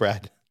implications,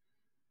 Brad?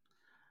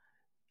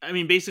 I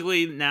mean,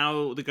 basically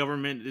now the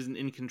government isn't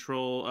in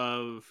control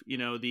of, you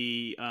know,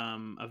 the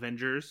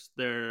Avengers.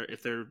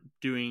 If they're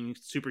doing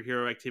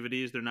superhero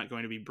activities, they're not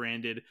going to be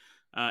branded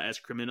as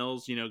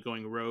criminals, you know,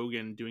 going rogue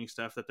and doing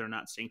stuff that they're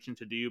not sanctioned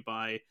to do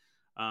by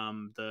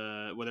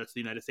whether it's the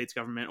United States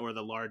government or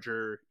the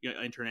larger, you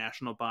know,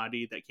 international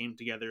body that came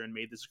together and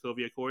made the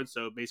Sokovia Accord.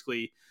 So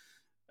basically,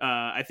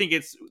 I think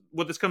it's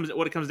what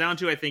it comes down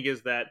to, I think,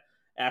 is that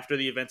after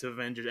the events of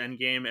Avengers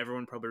Endgame,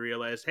 everyone probably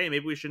realized, hey,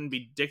 maybe we shouldn't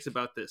be dicks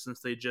about this, since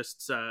they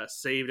just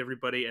saved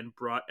everybody and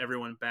brought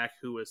everyone back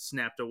who was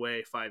snapped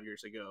away 5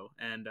 years ago,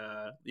 and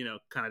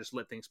kind of just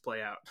let things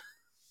play out.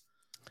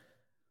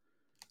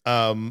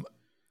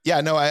 Yeah,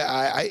 no,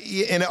 I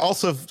and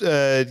also,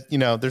 there's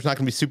not going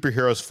to be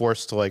superheroes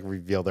forced to like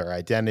reveal their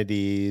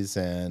identities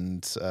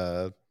and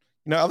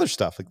other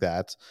stuff like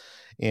that.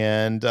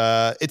 And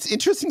it's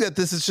interesting that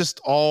this is just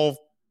all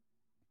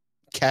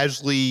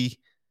casually,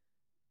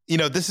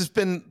 this has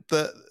been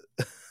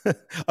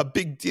a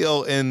big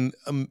deal in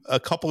a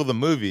couple of the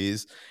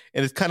movies,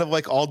 and it's kind of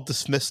like all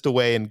dismissed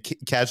away and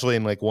casually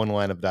in like one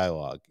line of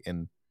dialogue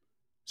in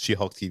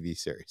She-Hulk TV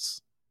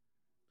series.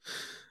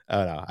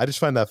 I don't know. I just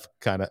find that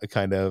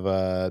kind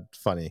of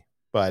funny.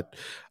 But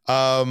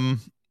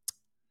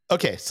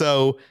okay,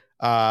 so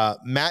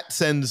Matt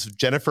sends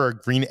Jennifer a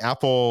green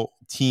apple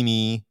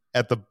teeny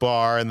at the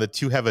bar, and the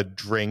two have a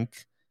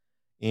drink.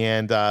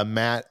 And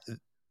Matt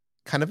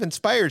kind of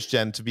inspires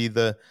Jen to be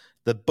the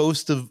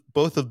best of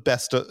both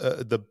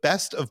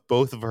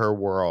of her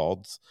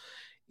worlds.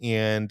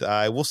 And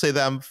I will say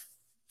that I'm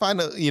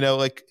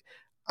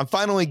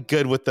finally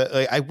good with the.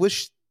 Like, I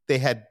wish they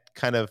had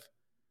kind of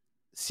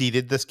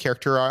seeded this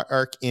character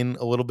arc in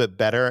a little bit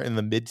better in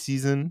the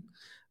mid-season,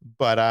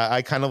 but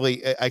I kind of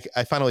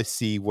I finally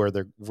see where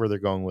they're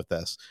going with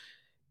this.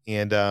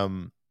 And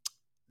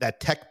that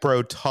tech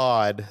bro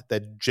Todd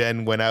that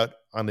Jen went out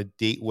on a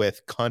date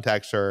with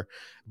contacts her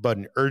about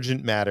an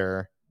urgent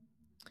matter,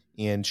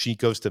 and she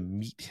goes to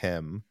meet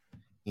him.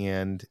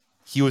 And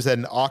he was at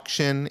an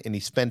auction, and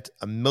he spent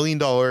 $1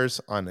 million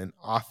on an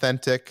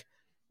authentic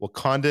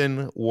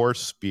Wakandan war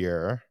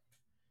spear.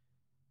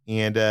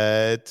 And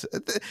there's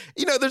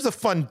a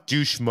fun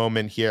douche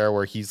moment here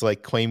where he's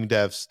like claiming to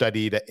have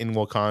studied in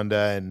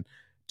Wakanda and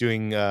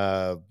doing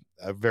a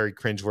very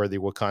cringeworthy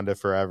Wakanda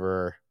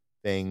Forever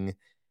thing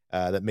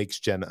that makes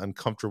Jen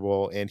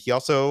uncomfortable. And he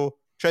also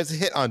tries to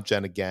hit on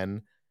Jen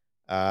again,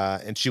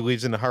 and she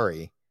leaves in a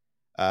hurry.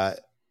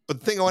 But the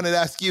thing I wanted to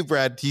ask you,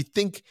 Brad, do you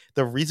think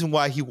the reason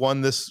why he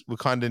won this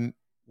Wakandan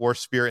war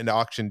spear in the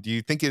auction, do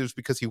you think it was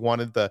because he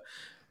wanted the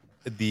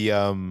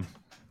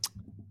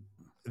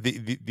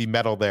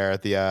metal there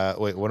at the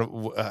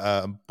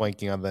I'm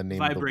blanking on the name.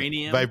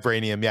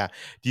 Vibranium. Yeah.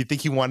 Do you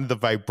think he wanted the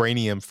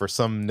vibranium for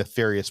some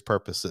nefarious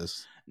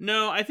purposes?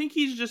 No, I think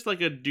he's just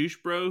like a douche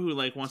bro who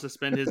like wants to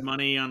spend his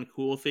money on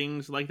cool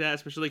things like that,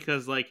 especially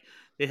because like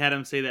they had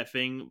him say that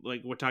thing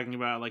like we're talking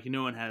about, like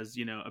no one has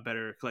a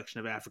better collection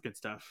of African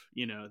stuff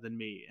than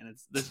me, and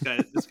it's this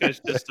guy's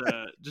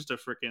just a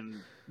freaking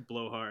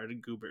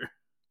blowhard goober.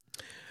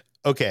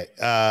 Okay,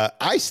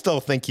 I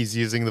still think he's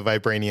using the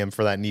vibranium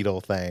for that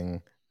needle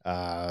thing.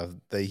 That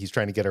he's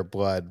trying to get her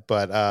blood,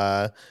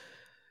 but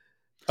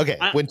okay.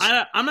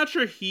 I'm not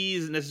sure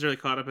he's necessarily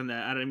caught up in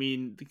that. I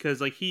mean,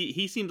 because like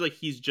he seems like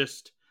he's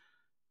just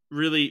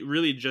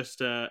really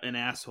just an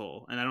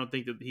asshole, and I don't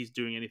think that he's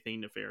doing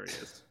anything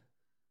nefarious.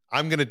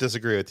 I'm gonna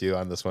disagree with you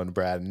on this one,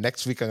 Brad.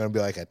 Next week I'm gonna be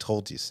like, I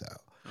told you so.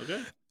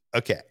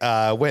 Okay.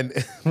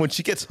 When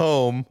she gets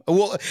home,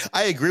 well,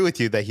 I agree with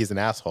you that he's an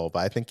asshole, but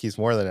I think he's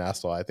more than an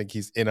asshole. I think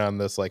he's in on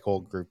this like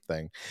whole group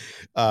thing.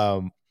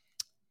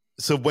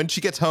 So when she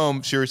gets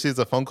home, she receives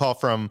a phone call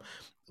from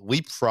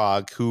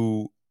Leapfrog,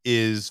 who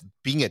is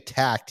being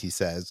attacked, he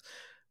says.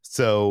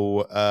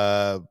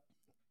 So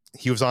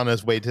he was on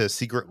his way to a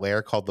secret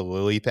lair called the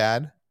Lily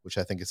Pad, which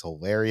I think is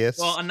hilarious.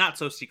 Well, a not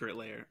so secret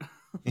lair.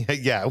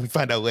 Yeah, we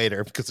find out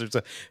later because there's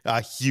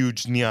a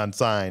huge neon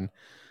sign.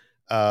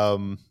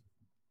 Brad,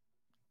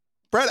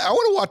 I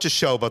want to watch a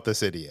show about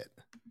this idiot.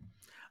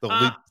 The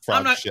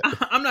Leapfrog shit.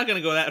 I'm not going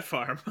to go that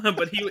far,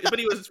 but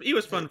he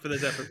was fun for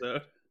this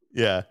episode.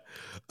 Yeah.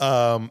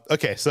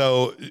 Okay,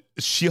 so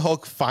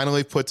She-Hulk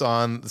finally puts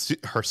on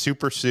her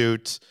super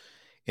suit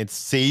and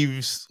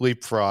saves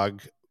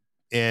Leapfrog,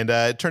 and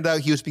it turned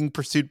out he was being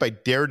pursued by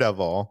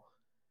Daredevil.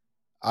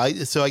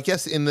 So I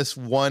guess in this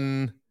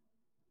one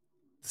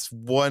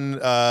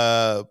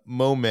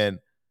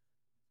moment,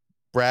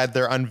 Brad,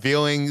 they're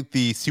unveiling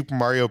the Super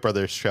Mario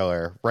Brothers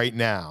trailer right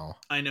now.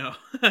 I know.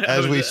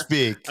 As we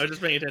speak. I was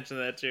just paying attention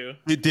to that too.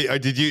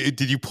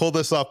 Did you pull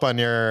this up on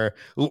your?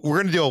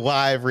 We're gonna do a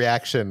live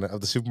reaction of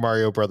the Super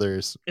Mario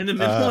Brothers in the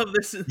middle of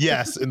this.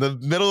 Yes, in the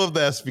middle of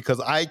this, because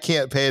I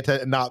can't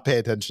not pay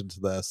attention to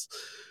this.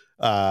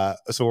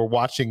 So we're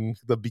watching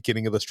the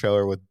beginning of this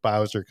trailer with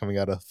Bowser coming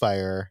out of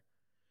fire.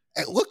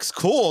 It looks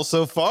cool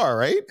so far,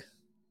 right?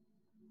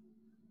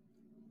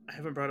 I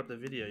haven't brought up the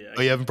video yet.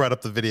 You haven't brought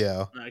up the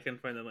video? No, I can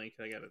find the link.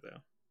 I got it though.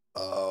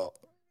 Oh.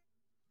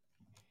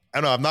 I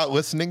don't know. I'm not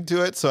listening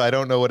to it, so I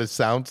don't know what it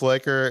sounds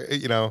like, or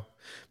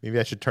maybe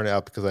I should turn it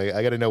up because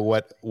I got to know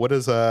what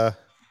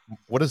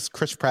does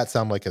Chris Pratt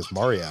sound like as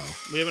Mario?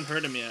 We haven't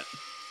heard him yet.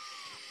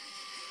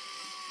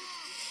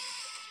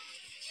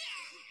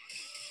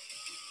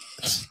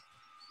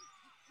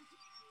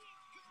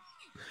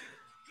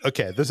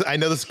 Okay, I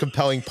know this is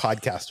compelling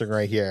podcasting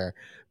right here,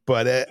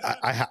 but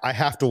I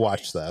have to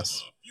watch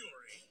this.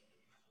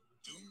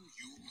 Do you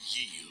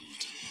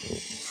yield?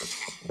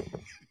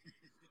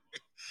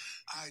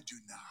 I do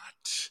not.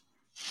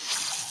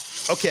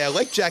 Okay, I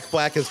like Jack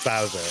Black as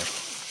Bowser,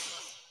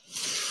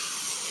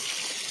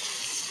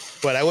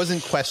 but I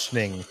wasn't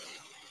questioning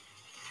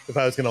if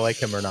I was going to like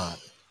him or not.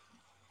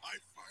 I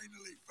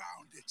finally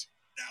found it.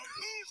 Now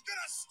who's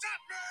gonna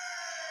stop me?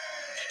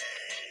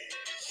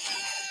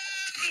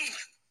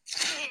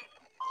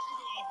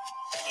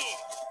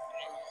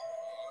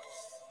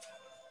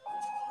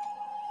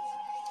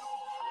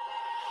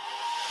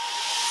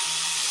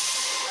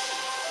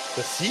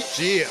 The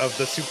CG of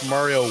the Super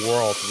Mario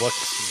world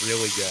looks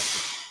really good.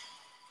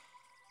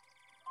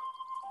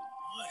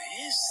 What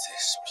is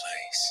this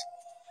place?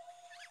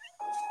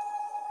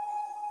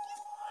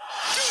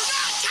 Do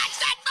not touch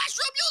that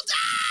mushroom, you'll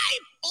die!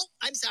 Oh,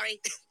 I'm sorry.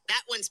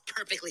 That one's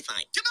perfectly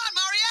fine. Come on,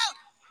 Mario!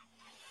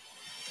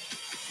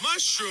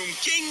 Mushroom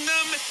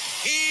Kingdom,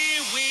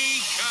 here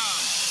we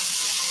come.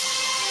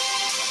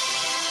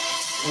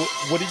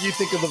 What did you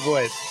think of the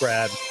voice,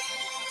 Brad?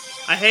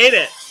 I hate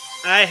it.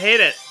 I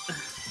hate it.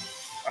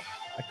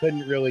 I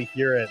couldn't really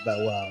hear it that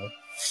well.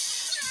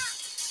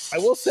 I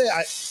will say,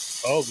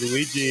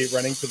 Luigi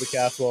running to the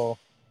castle.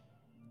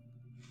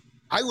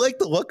 I like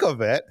the look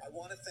of it. I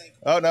want to thank.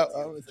 Oh no!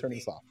 Turn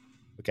this off.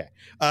 Okay.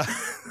 Oh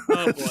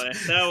boy,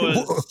 that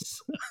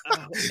was.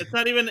 It's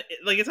not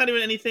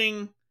even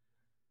anything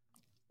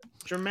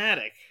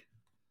dramatic.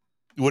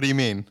 What do you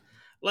mean?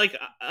 Like,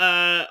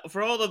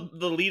 for all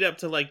the lead up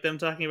to like them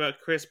talking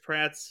about Chris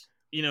Pratt's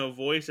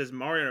voice as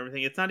Mario and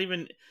everything, it's not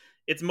even.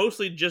 It's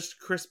mostly just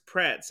Chris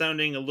Pratt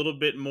sounding a little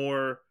bit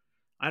more,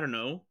 I don't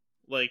know,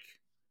 like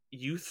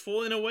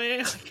youthful in a way.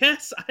 I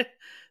guess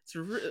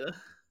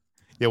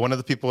Yeah, one of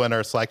the people in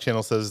our Slack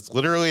channel says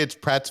literally it's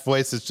Pratt's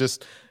voice is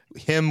just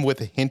him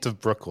with a hint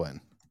of Brooklyn,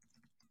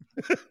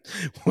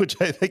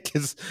 which I think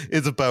is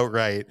about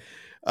right.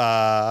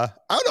 I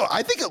don't know.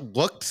 I think it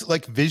looked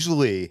like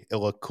visually it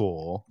looked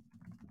cool.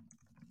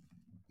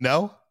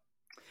 No?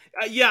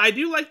 Yeah, I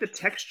do like the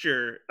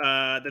texture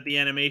that the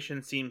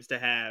animation seems to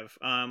have.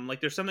 Like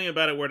there's something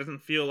about it where it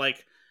doesn't feel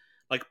like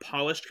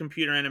polished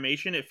computer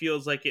animation. It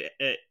feels like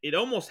it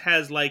almost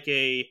has like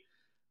a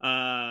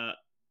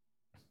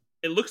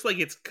it looks like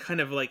it's kind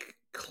of like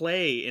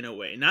clay in a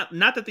way. Not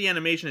that the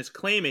animation is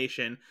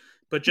claymation,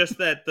 but just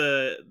that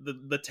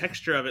the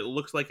texture of it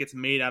looks like it's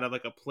made out of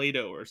like a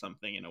Play-Doh or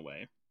something in a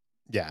way.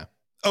 Yeah.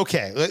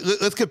 Okay.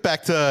 Let's get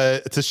back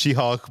to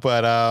She-Hulk,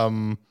 but I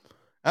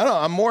don't know.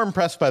 I'm more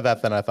impressed by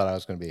that than I thought I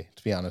was going to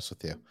be honest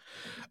with you.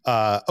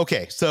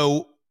 Okay.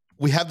 So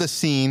we have this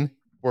scene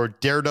where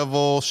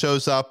Daredevil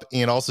shows up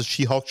and also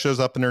She-Hulk shows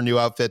up in her new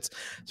outfits.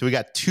 So we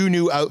got two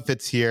new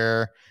outfits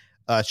here.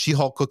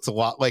 She-Hulk looks a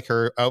lot like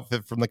her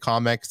outfit from the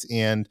comics,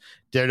 and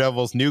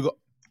Daredevil's new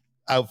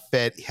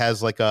outfit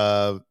has like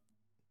a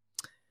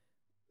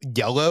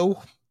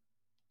yellow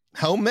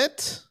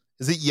helmet.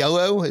 Is it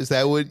yellow? Is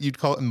that what you'd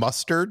call it?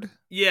 Mustard?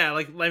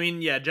 Yeah,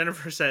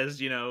 Jennifer says,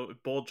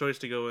 bold choice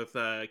to go with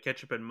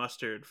ketchup and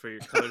mustard for your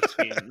color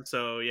scheme.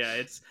 So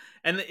yeah,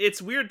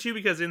 it's weird too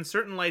because in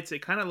certain lights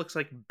it kind of looks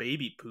like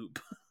baby poop.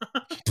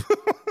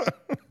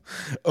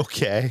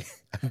 Okay,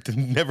 I've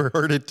never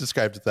heard it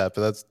described as that,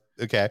 but that's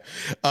okay.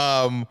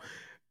 And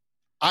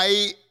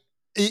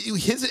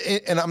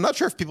I'm not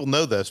sure if people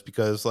know this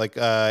because like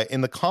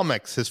in the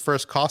comics, his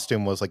first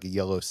costume was like a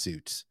yellow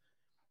suit.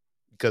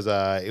 Because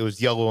it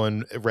was yellow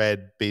and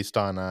red based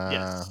on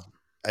yes.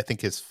 I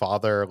think his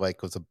father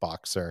like was a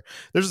boxer.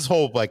 There's this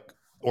whole like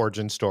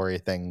origin story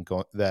thing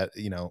going that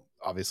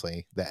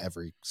obviously that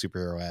every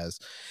superhero has.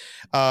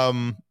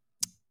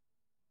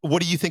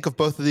 What do you think of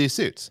both of these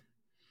suits?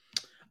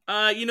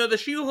 The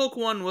She-Hulk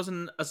one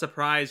wasn't a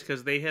surprise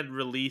because they had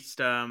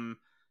released an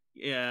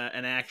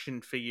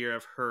action figure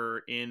of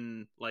her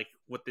in like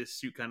what this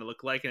suit kind of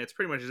looked like, and it's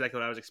pretty much exactly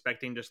what I was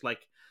expecting. Just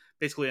like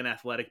basically an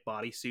athletic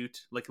bodysuit,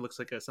 like it looks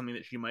like something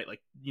that she might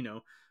like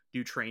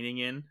do training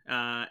in.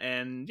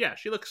 And yeah,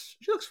 she looks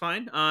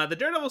fine. The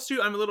Daredevil suit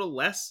I'm a little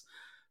less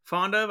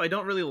fond of. I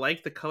don't really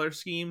like the color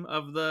scheme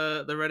of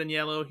the red and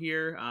yellow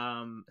here,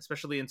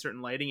 especially in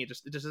certain lighting. It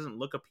just doesn't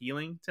look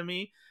appealing to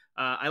me.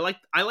 I like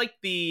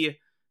the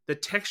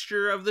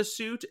texture of the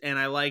suit, and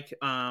I like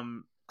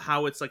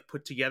how it's like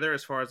put together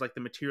as far as like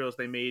the materials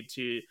they made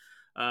to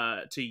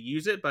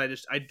use it, but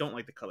I don't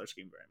like the color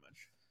scheme very much.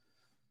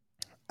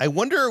 I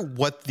wonder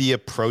what the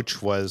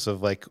approach was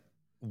of like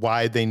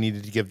why they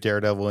needed to give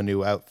Daredevil a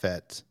new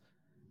outfit.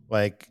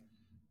 Like,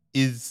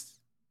 is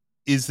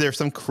there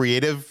some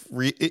creative?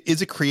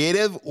 Is it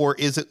creative, or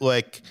is it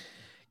like,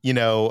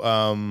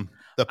 the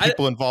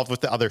people involved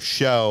with the other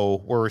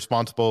show were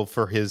responsible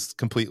for his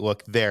complete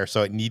look there,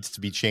 so it needs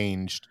to be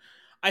changed?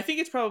 I think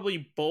it's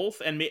probably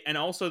both, and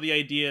also the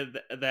idea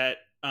that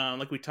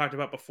like we talked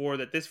about before,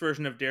 that this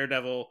version of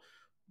Daredevil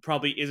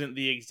probably isn't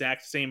the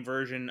exact same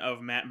version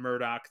of Matt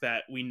Murdock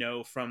that we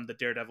know from the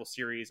Daredevil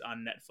series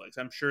on Netflix.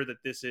 I'm sure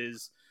that this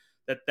is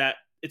that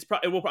it's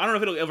probably. I don't know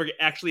if it'll ever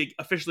actually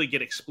officially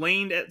get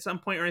explained at some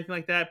point or anything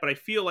like that, but I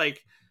feel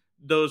like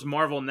those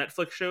Marvel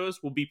Netflix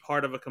shows will be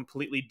part of a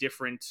completely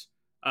different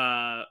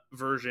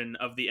version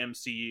of the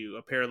MCU,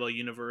 a parallel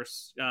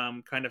universe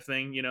kind of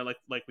thing.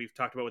 Like we've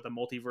talked about with the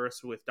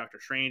multiverse with Doctor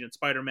Strange and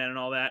Spider-Man and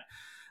all that.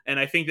 And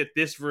I think that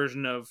this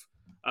version of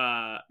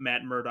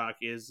Matt Murdock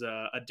is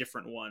a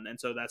different one, and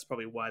so that's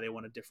probably why they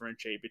want to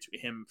differentiate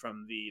between him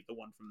from the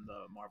one from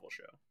the Marvel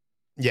show.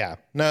 Yeah,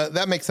 no,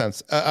 that makes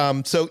sense.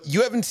 So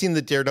you haven't seen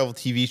the Daredevil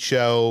TV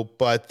show,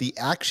 but the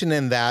action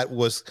in that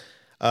was,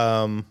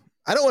 I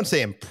don't want to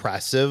say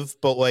impressive,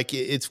 but like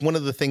it's one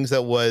of the things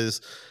that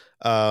was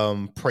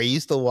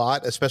praised a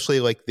lot, especially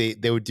like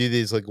they would do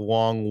these like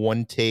long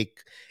one take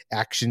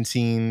action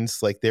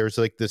scenes. Like there's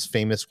like this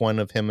famous one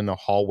of him in a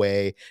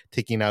hallway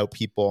taking out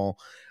people.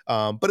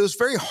 But it was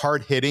very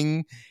hard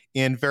hitting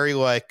and very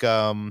like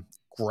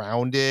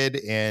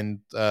grounded, and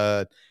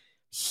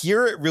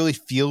here it really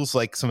feels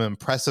like some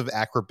impressive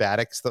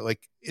acrobatics that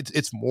like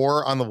it's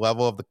more on the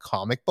level of the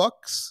comic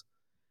books.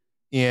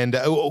 And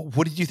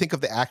what did you think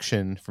of the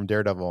action from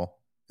Daredevil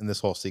in this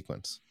whole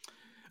sequence?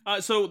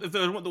 So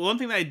the one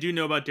thing that I do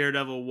know about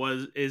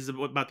Daredevil is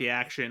about the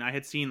action. I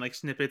had seen like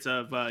snippets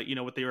of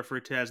what they refer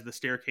to as the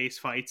staircase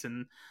fights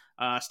and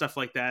stuff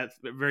like that.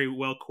 Very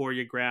well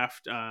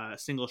choreographed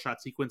single shot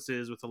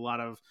sequences with a lot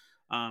of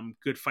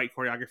good fight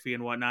choreography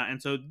and whatnot.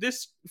 And so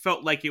this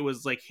felt like it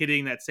was like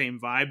hitting that same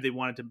vibe. They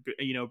wanted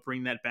to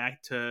bring that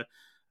back to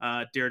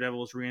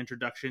Daredevil's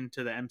reintroduction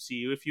to the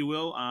MCU, if you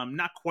will.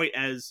 Not quite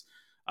as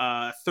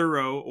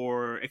thorough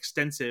or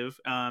extensive,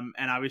 and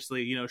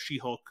obviously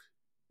She-Hulk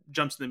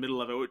jumps in the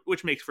middle of it,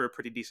 which makes for a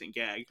pretty decent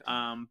gag.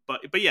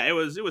 But yeah, it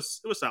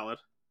was solid.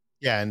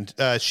 Yeah,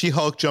 and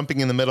She-Hulk jumping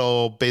in the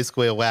middle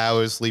basically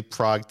allows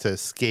Leapfrog to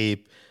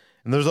escape.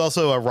 And there's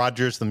also a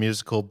Rogers the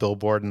Musical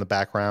billboard in the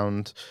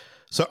background.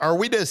 So are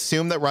we to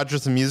assume that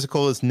Rogers the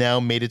Musical has now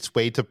made its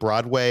way to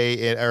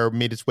Broadway, or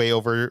made its way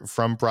over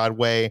from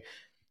Broadway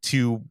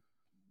to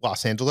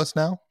Los Angeles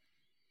now?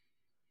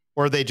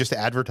 Or are they just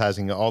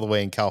advertising it all the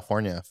way in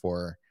California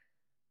for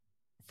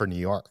New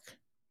York?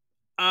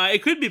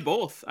 It could be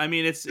both. I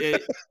mean,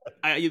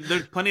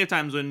 there's plenty of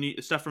times when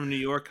stuff from New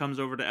York comes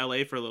over to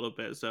LA for a little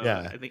bit. So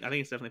yeah. I think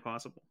it's definitely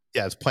possible.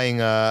 Yeah, it's playing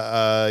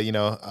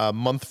a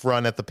month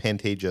run at the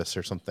Pantages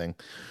or something.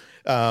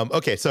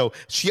 Okay, so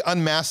she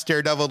unmasks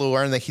Daredevil to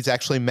learn that he's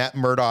actually Matt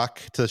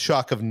Murdock, to the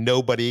shock of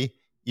nobody,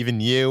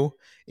 even you.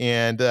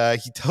 And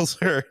he tells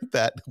her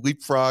that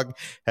Leapfrog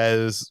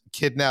has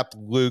kidnapped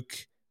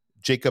Luke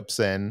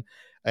Jacobson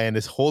and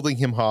is holding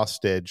him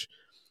hostage.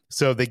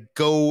 So they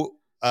go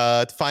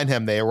to find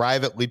him. They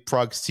arrive at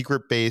Leapfrog's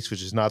secret base,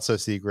 which is not so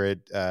secret.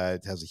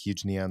 It has a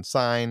huge neon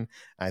sign.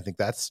 I think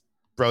that's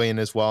brilliant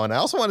as well. And I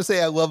also want to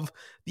say I love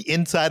the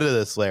inside of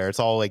this lair. It's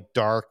all like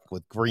dark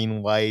with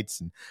green lights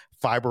and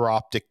fiber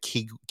optic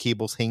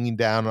cables hanging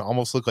down, and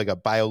almost look like a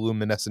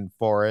bioluminescent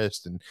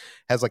forest, and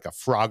has like a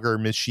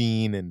Frogger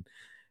machine, and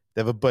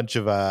they have a bunch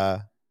of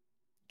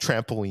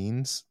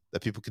trampolines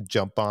that people can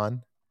jump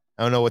on.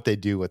 I don't know what they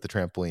do with the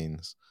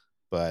trampolines,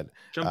 but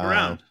jump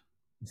around.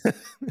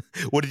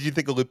 What did you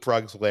think of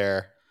Leapfrog's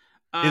lair?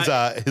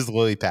 His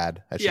lily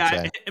pad, I should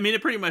say. I mean,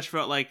 it pretty much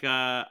felt like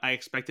I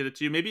expected it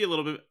to. Maybe a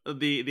little bit.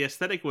 The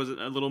aesthetic was a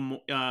little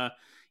more,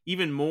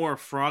 even more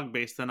frog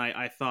based than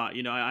I thought.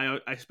 I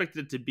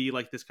expected it to be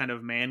like this kind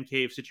of man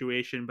cave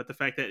situation, but the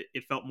fact that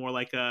it felt more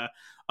like a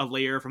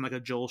lair from like a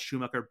Joel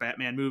Schumacher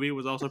Batman movie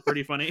was also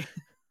pretty funny.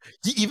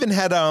 He even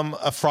had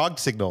a frog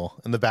signal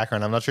in the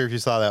background. I'm not sure if you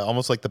saw that,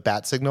 almost like the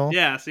bat signal.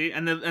 Yeah, see,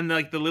 and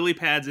like the lily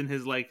pads in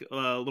his like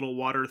little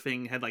water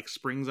thing had like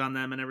springs on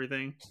them and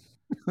everything.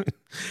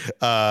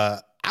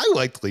 I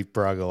liked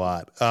Leapfrog a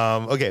lot.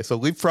 Okay, so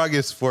Leapfrog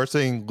is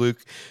forcing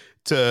Luke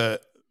to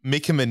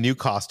make him a new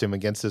costume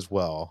against his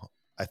will.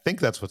 I think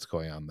that's what's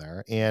going on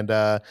there. And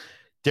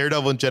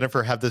Daredevil and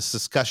Jennifer have this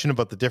discussion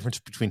about the difference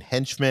between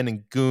henchmen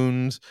and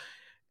goons.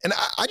 And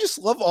I just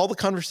love all the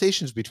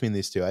conversations between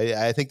these two.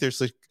 I think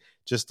there's like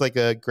just like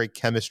a great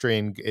chemistry,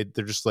 and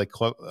they're just like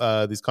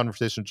these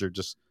conversations are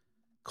just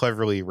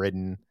cleverly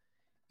written.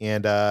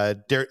 And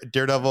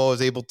Daredevil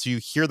is able to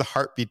hear the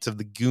heartbeats of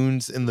the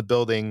goons in the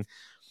building,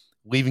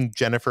 leaving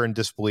Jennifer in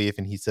disbelief.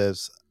 And he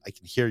says, "I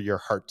can hear your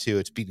heart too.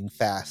 It's beating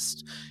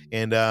fast."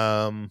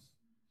 And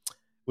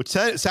which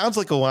sounds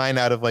like a line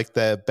out of like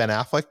the Ben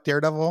Affleck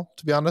Daredevil,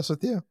 to be honest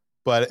with you.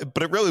 But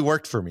it really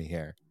worked for me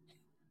here.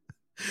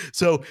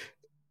 So,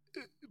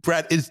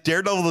 Brett, is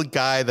Daredevil the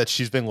guy that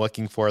she's been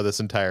looking for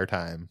this entire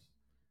time?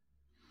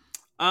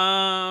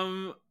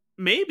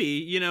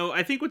 Maybe.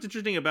 I think what's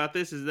interesting about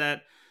this is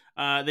that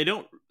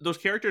those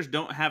characters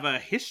don't have a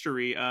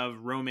history of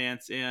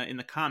romance in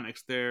the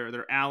comics.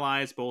 They're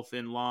allies both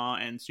in law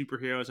and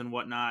superheroes and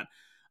whatnot.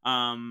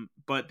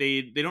 But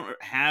they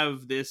don't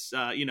have this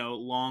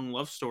long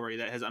love story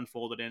that has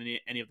unfolded in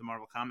any of the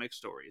Marvel comic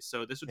stories.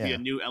 So this would be a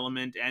new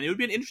element, and it would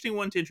be an interesting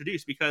one to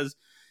introduce, because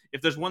if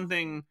there's one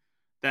thing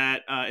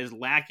that is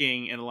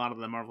lacking in a lot of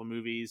the Marvel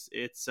movies,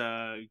 it's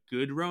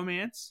good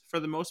romance for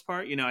the most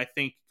part. I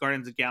think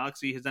Guardians of the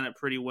Galaxy has done it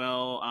pretty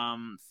well.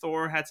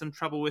 Thor had some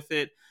trouble with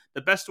it.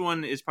 The best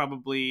one is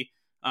probably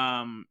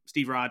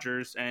Steve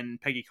Rogers and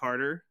Peggy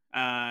Carter.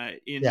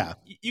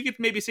 You could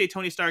maybe say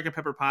Tony Stark and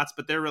Pepper Potts,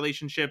 but their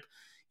relationship,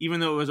 even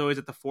though it was always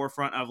at the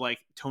forefront of like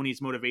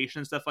Tony's motivation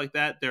and stuff like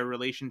that, their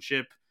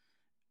relationship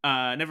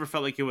never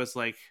felt like it was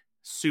like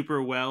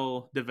super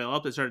well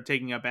developed. It started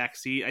taking a back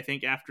seat, I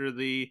think, after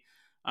the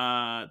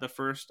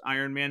first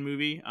Iron Man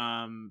movie,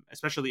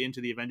 especially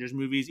into the Avengers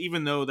movies,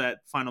 even though that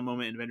final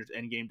moment in Avengers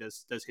Endgame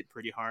does hit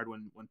pretty hard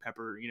when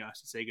Pepper,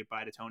 has to say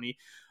goodbye to Tony.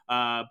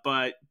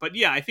 But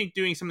yeah, I think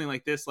doing something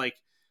like this, like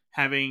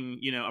having,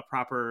 a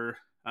proper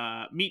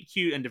meet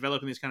cute and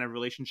developing this kind of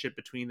relationship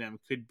between them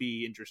could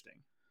be interesting.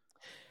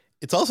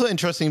 It's also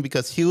interesting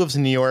because he lives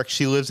in New York,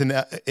 she lives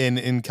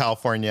in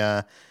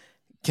California.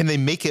 Can they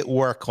make it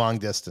work long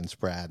distance,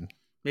 Brad?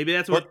 Maybe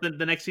that's what the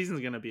next season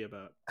is going to be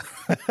about.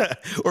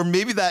 Or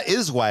maybe that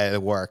is why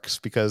it works,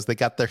 because they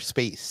got their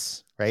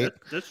space, right?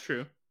 That's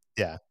true.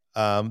 Yeah.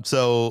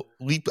 So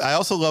I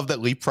also love that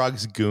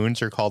Leapfrog's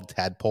goons are called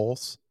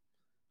tadpoles,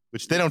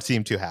 which they don't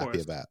seem too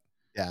happy about.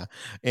 Yeah.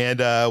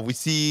 And we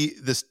see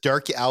this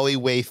dark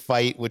alleyway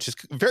fight, which is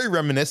very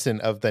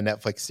reminiscent of the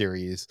Netflix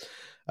series.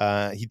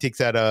 He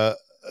takes out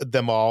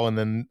them all, and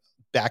then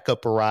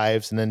backup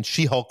arrives, and then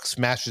She-Hulk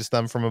smashes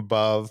them from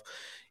above.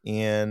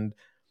 And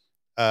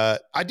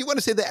I do want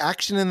to say the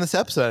action in this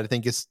episode, I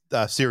think, is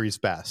series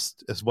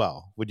best as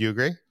well. Would you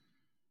agree?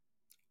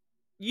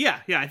 Yeah,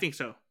 I think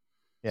so.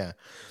 Yeah.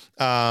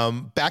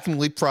 Back in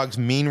Leapfrog's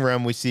main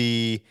room, we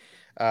see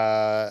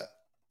that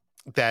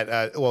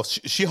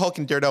She-Hulk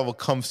and Daredevil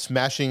come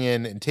smashing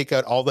in and take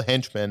out all the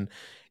henchmen,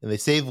 and they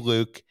save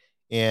Luke.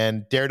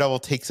 And Daredevil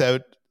takes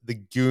out the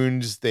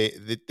goons. They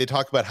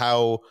talk about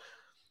how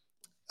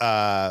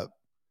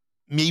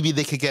maybe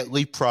they could get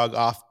Leapfrog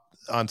off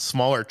on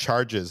smaller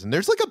charges, and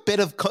there's like a bit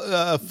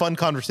of fun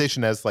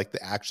conversation as like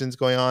the action's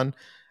going on.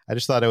 I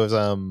just thought it was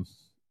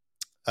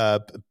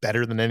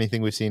better than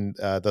anything we've seen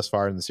thus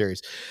far in the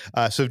series.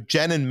 So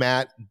Jen and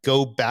Matt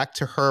go back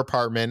to her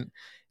apartment,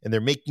 and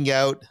they're making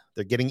out,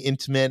 they're getting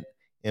intimate,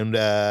 and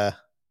I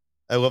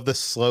love the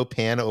slow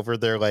pan over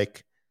their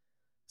like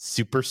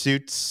super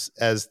suits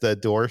as the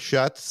door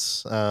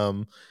shuts.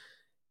 And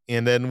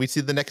then we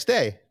see the next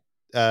day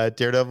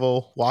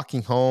Daredevil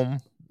walking home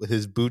with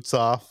his boots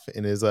off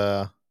and his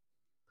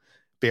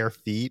bare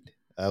feet,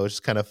 which is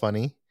kind of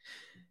funny.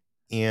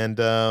 And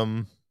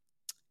I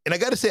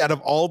got to say, out of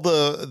all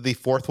the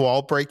fourth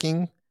wall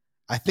breaking,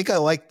 I think I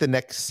like the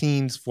next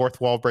scene's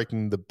fourth wall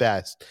breaking the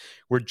best,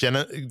 where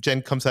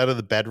Jen comes out of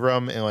the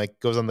bedroom and like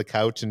goes on the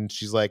couch, and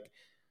she's like,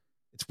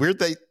 "It's weird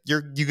that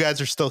you guys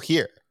are still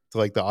here," to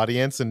like the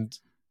audience, and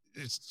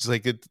it's just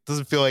like, it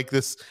doesn't feel like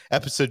this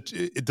episode.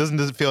 It doesn't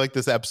feel like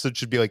this episode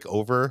should be like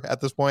over at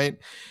this point.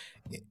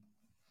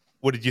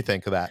 What did you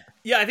think of that?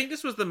 Yeah, I think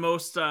this was the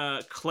most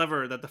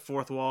clever that the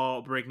fourth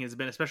wall breaking has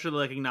been, especially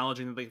like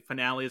acknowledging that the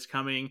finale is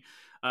coming.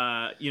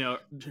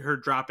 Her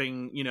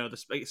dropping,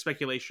 the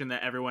speculation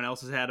that everyone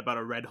else has had about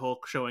a Red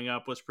Hulk showing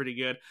up was pretty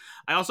good.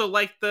 I also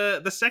like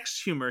the sex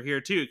humor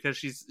here too, because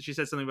she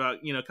said something about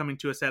coming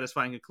to a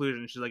satisfying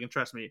conclusion. She's like, and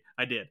trust me,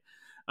 I did.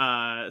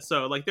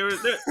 So like there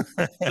was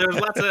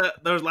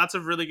lots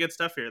of really good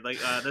stuff here. Like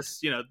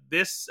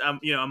this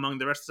among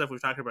the rest of the stuff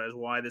we've talked about is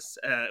why this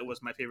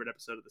was my favorite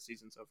episode of the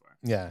season so far.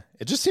 Yeah,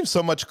 it just seems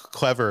so much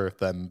clever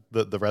than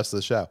the rest of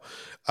the show.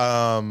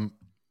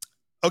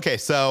 Okay,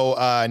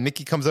 so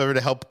Nikki comes over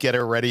to help get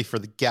her ready for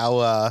the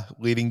gala,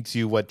 leading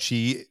to what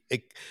Jen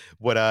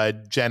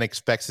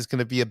expects is going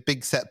to be a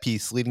big set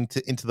piece leading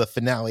into the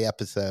finale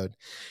episode.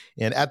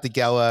 And at the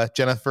gala,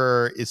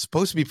 Jennifer is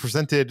supposed to be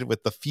presented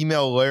with the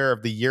Female Lawyer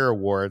of the Year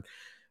award,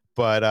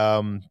 but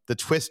the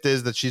twist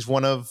is that she's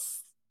one of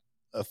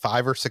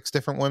 5 or 6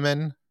 different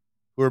women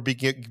who are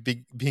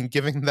being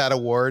given that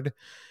award.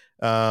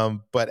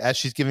 But as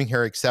she's giving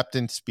her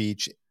acceptance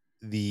speech,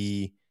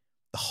 the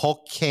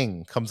Hulk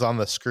King comes on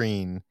the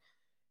screen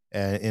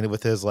and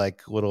with his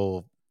like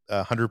little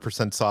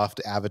 100%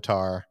 soft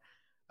avatar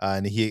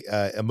and he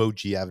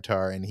emoji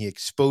avatar, and he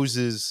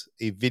exposes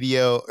a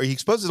video, or he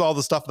exposes all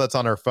the stuff that's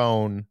on her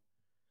phone,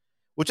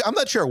 which I'm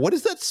not sure. What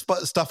is that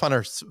stuff on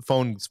her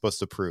phone supposed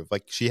to prove?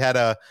 Like, she had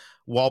a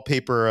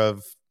wallpaper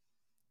of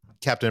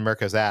Captain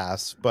America's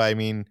ass, but I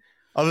mean,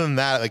 other than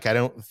that, like, I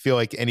don't feel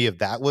like any of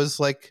that was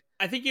like.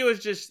 I think it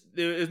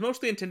was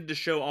mostly intended to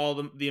show all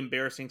the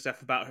embarrassing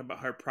stuff about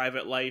her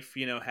privite life,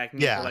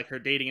 hacking into like her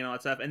dating and all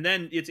that stuff. And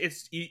then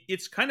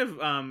it's kind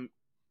of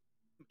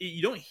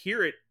you don't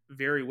hear it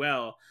very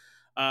well,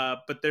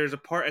 but there's a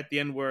part at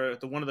the end where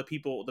one of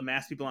the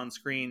masked people on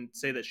screen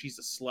say that she's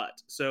a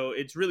slut. So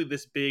it's really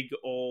this big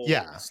old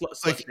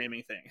slut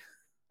shaming thing.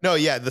 No,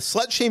 yeah, the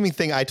slut shaming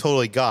thing I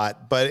totally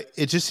got, but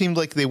it just seemed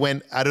like they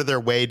went out of their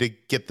way to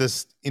get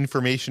this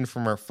information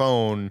from her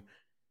phone.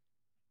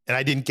 And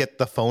I didn't get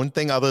the phone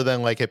thing, other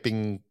than like it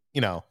being,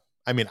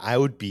 I mean, I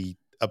would be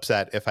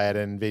upset if I had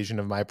an invasion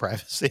of my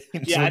privacy.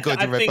 I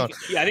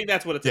think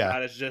that's what it's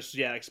about. It's just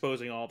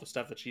exposing all the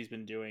stuff that she's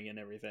been doing and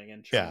everything,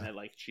 and showing that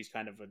like she's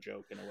kind of a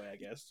joke in a way, I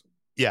guess.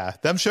 Yeah,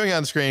 them showing it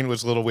on screen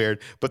was a little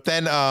weird, but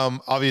then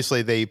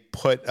obviously they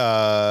put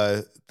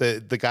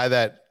the guy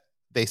that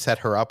they set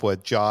her up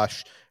with,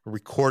 Josh,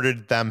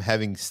 recorded them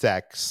having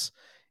sex,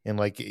 and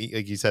like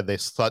you said, they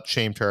slut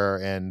shamed her,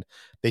 and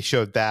they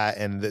showed that,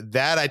 and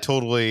that I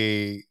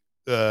totally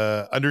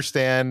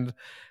understand.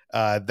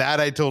 That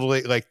I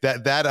totally like.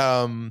 That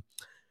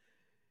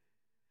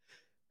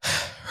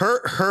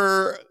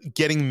Her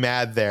getting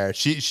mad there.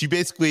 She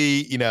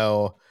basically,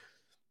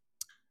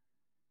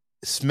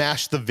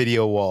 smashed the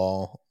video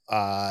wall.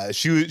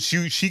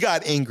 She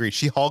got angry.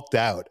 She hulked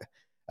out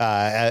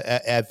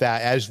at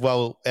that, as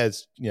well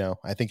as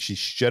I think she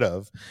should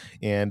have,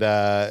 and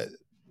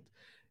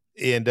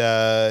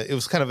it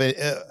was kind of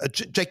a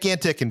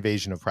gigantic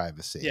invasion of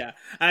privacy. Yeah,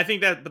 and I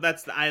think that,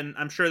 but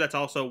I'm sure that's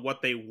also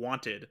what they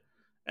wanted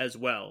as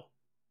well.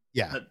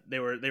 Yeah, that they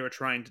were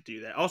trying to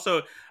do that.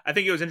 Also, I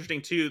think it was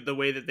interesting too the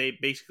way that they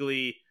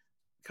basically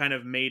kind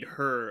of made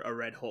her a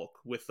Red Hulk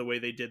with the way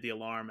they did the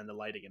alarm and the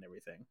lighting and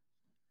everything.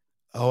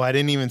 Oh, I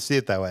didn't even see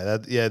it that way.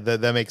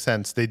 That makes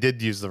sense. They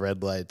did use the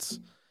red lights.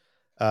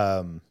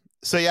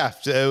 So yeah,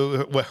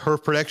 what her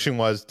prediction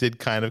was did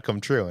kind of come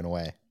true in a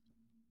way.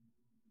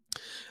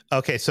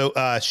 Okay, so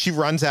she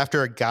runs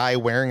after a guy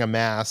wearing a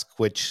mask,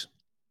 which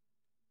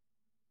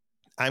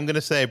I'm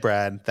gonna say,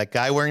 Brad, that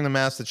guy wearing the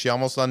mask that she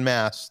almost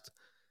unmasked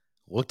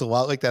looked a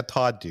lot like that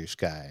Todd douche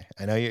guy.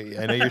 I know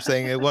you're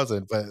saying it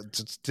wasn't, but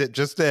it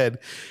just did.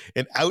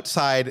 And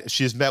outside,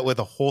 she's met with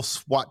a whole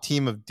SWAT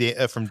team of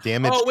from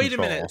Damage Control. Oh, wait a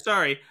minute.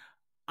 Sorry.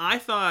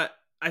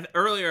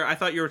 Earlier I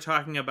thought you were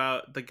talking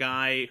about the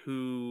guy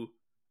who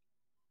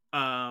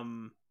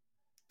bought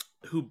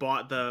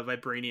the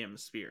vibranium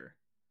spear.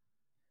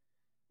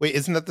 Wait,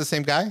 isn't that the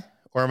same guy?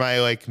 Or am I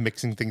like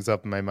mixing things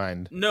up in my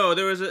mind? No,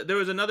 there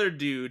was another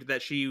dude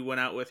that she went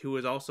out with who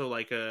was also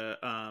like a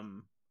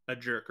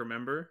jerk,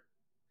 remember?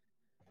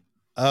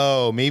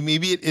 Oh,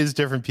 maybe it is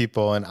different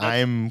people, and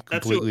I'm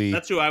completely...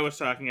 That's who I was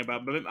talking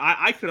about. But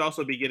I could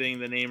also be getting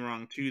the name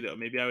wrong too, though.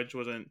 Maybe I just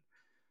wasn't...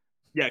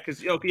 Yeah,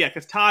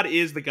 because Todd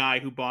is the guy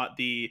who bought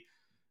the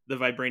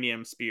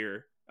vibranium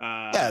spear.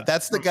 Yeah,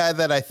 that's the guy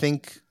that I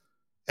think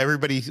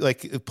everybody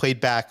like played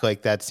back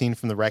like that scene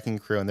from The Wrecking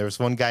Crew, and there was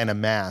one guy in a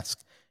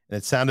mask, and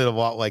it sounded a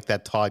lot like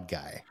that Todd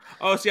guy.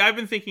 Oh, see, I've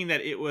been thinking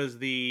that it was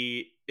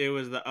the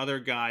other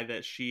guy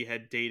that she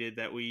had dated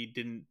that we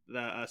didn't,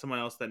 someone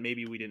else that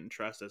maybe we didn't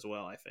trust as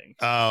well, I think.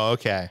 Oh,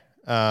 okay.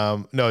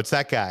 No, it's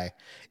that guy.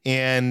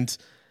 And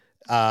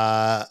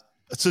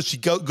so she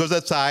goes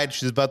outside.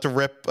 She's about to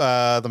rip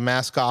the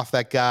mask off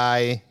that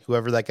guy,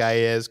 whoever that guy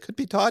is. Could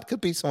be Todd,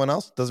 could be someone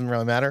else. Doesn't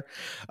really matter.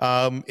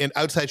 And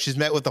outside, she's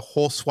met with the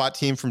whole SWAT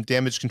team from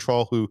Damage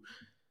Control, who,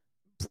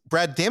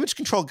 Brad, Damage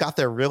Control got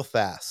there real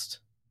fast.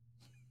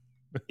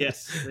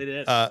 Yes, they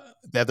did.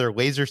 They had their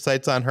laser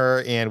sights on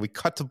her, and we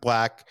cut to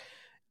black.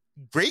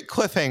 Great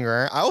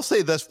cliffhanger. I'll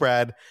say this,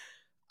 Brad.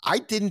 I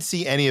didn't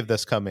see any of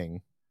this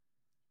coming.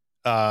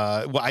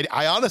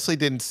 I honestly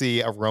didn't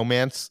see a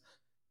romance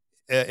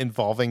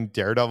involving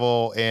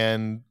Daredevil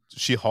and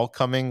She-Hulk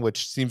coming,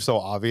 which seems so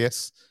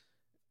obvious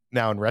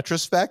now in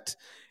retrospect.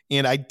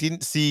 And I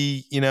didn't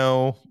see,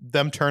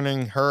 them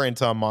turning her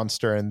into a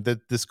monster and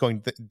this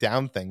going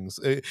down things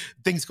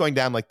going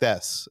down like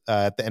this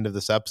at the end of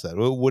this episode.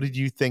 What did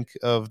you think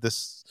of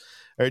this?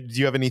 Or do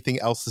you have anything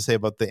else to say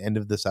about the end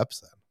of this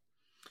episode?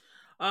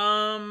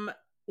 One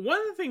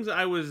of the things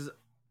I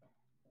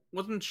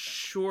wasn't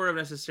sure of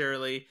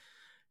necessarily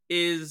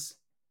is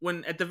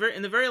when in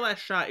the very last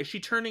shot, is she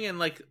turning and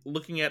like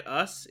looking at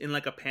us in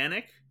like a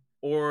panic,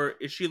 or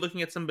is she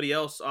looking at somebody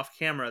else off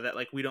camera that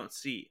like we don't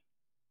see?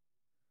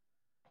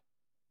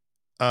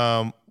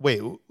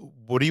 Wait,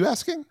 what are you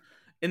asking?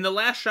 In the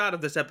last shot of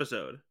this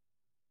episode,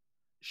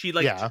 she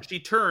she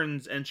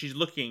turns and she's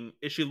looking.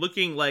 Is she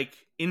looking like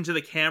into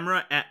the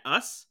camera at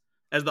us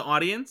as the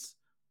audience,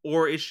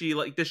 or is she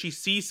like, does she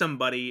see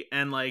somebody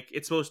and like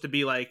it's supposed to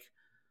be like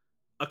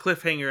a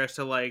cliffhanger as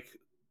to like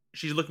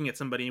she's looking at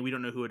somebody and we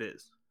don't know who it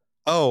is?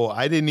 Oh,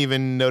 I didn't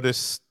even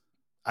notice.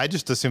 I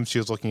just assumed she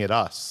was looking at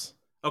us.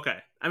 Okay,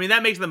 I mean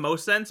that makes the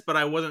most sense, but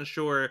I wasn't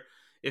sure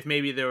if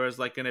maybe there was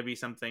like going to be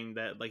something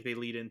that like they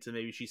lead into,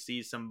 maybe she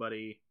sees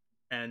somebody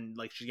and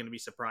like she's going to be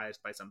surprised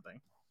by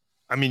something.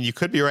 I mean, you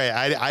could be right.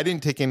 I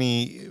didn't take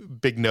any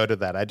big note of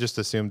that. I just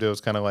assumed it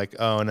was kind of like,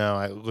 oh no,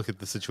 I look at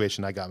the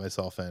situation I got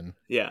myself in.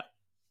 Yeah.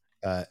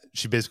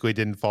 She basically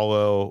didn't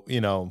follow,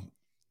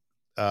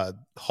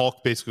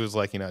 Hulk basically was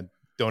like,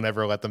 don't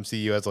ever let them see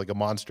you as like a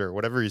monster or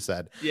whatever he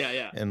said. Yeah.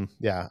 Yeah. And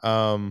yeah.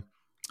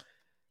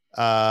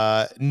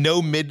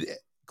 No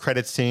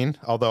mid-credit scene,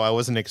 although I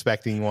wasn't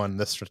expecting one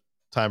this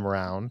time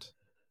around.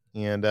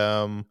 And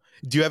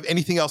do you have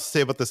anything else to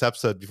say about this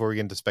episode before we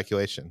get into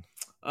speculation?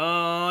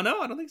 No,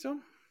 I don't think so.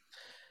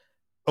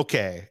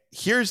 Okay,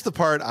 here's the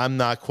part I'm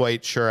not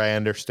quite sure I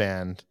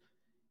understand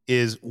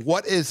is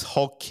what is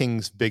Hulk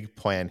King's big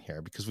plan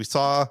here? Because we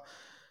saw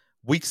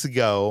weeks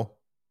ago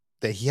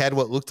that he had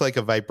what looked like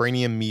a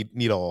vibranium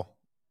needle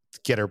to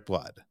get her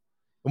blood.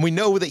 And we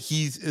know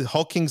that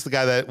Hulk King's the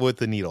guy that with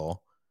the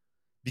needle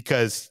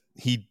because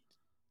he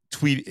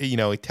he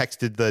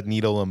texted the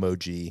needle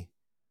emoji.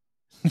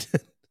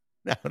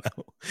 I don't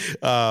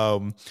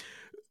know.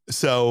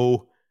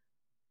 So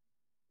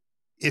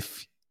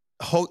if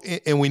Hulk,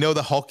 and we know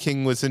the Hulk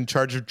King was in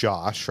charge of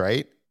Josh,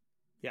 right?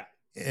 Yeah.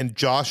 And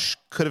Josh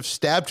could have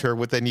stabbed her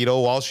with a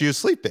needle while she was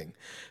sleeping.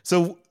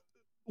 So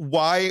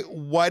why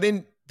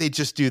didn't they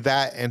just do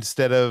that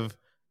instead of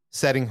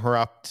setting her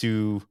up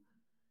to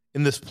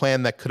in this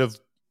plan that could have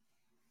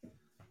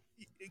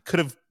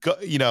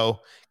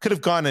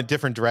gone a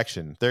different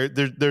direction.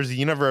 There's a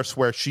universe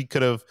where she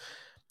could have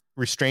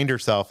restrained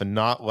herself and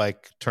not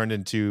like turned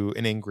into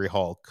an angry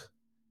Hulk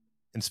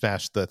and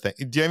smashed the thing.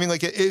 Do you know what I mean?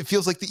 Like it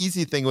feels like the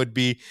easy thing would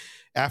be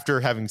after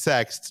having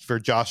sex for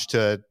Josh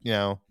to,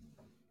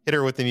 hit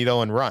her with the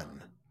needle and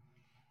run.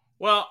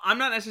 Well, I'm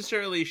not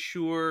necessarily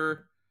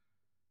sure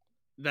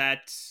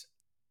that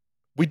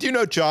we do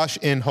know Josh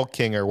and Hulk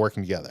King are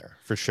working together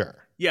for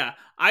sure. Yeah,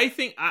 I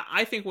think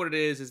what it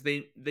is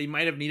they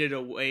might have needed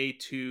a way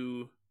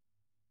to,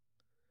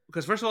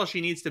 because first of all,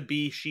 she needs to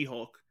be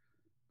She-Hulk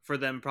for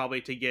them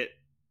probably to get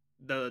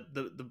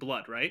the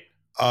blood, right?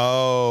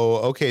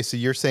 Oh, okay. So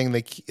you're saying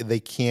they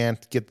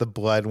can't get the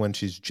blood when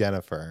she's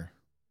Jennifer.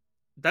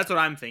 That's what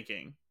I'm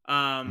thinking.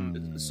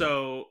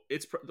 So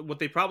it's what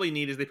they probably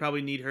need is they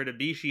probably need her to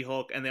be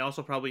She-Hulk, and they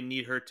also probably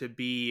need her to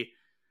be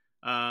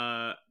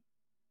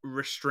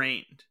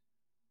restrained.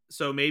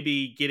 So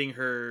maybe getting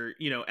her,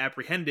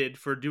 apprehended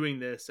for doing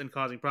this and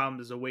causing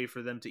problems is a way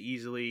for them to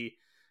easily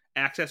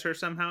access her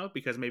somehow,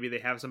 because maybe they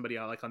have somebody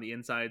like on the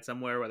inside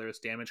somewhere, whether it's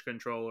damage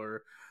control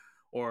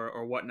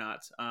or whatnot.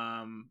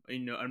 And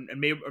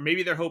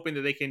maybe they're hoping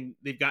that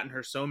they've gotten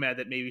her so mad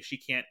that maybe she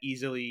can't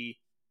easily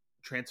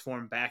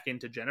transform back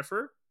into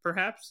Jennifer,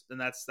 perhaps, and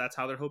that's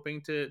how they're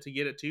hoping to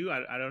get it too.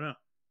 I don't know.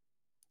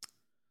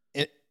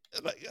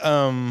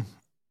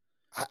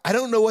 I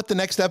don't know what the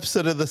next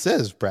episode of this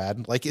is,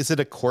 Brad. Like, is it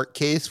a court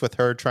case with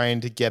her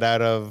trying to get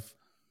out of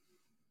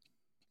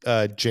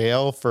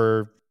jail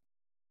for,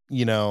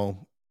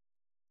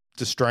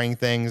 destroying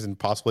things and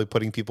possibly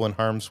putting people in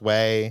harm's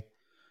way?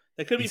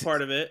 That could be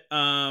part of it.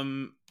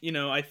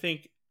 I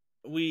think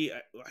I feel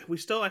like we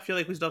still have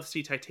to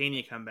see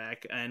Titania come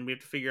back, and we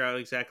have to figure out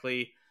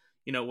exactly,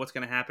 what's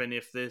going to happen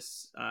if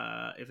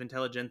if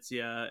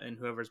Intelligentsia and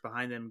whoever's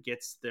behind them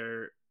gets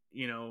their,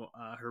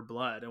 her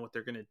blood, and what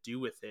they're going to do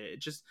with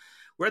it.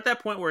 We're at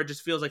that point where it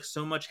just feels like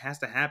so much has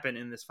to happen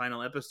in this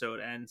final episode.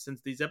 And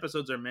since these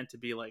episodes are meant to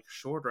be like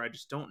shorter, I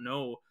just don't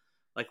know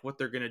like what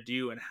they're going to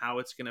do and how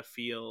it's going to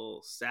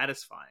feel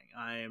satisfying.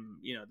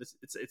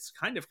 It's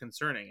kind of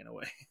concerning in a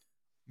way.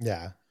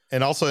 Yeah.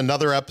 And also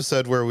another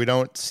episode where we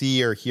don't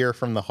see or hear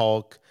from the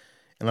Hulk.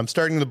 And I'm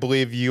starting to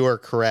believe you are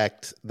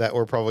correct that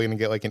we're probably going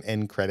to get like an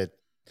end credit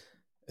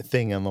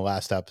thing in the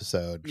last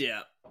episode.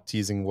 Yeah.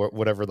 Teasing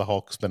whatever the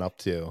Hulk's been up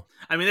to.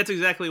 I mean, that's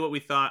exactly what we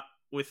thought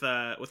with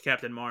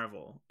Captain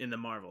Marvel in the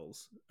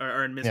Marvels,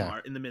 or in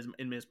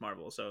Ms.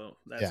 Marvel. So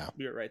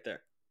we were right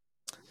there.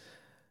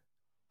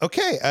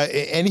 Okay.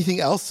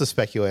 Anything else to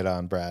speculate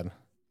on, Brad?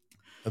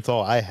 That's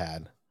all I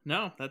had.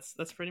 No, that's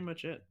pretty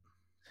much it.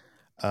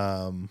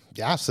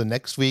 So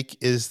next week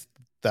is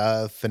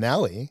the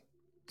finale,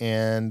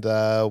 and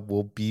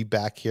we'll be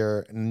back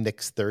here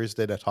next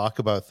Thursday to talk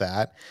about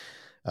that.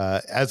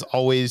 As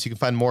always, you can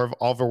find more of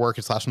all of our work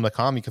at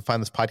slashfilm.com. You can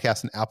find this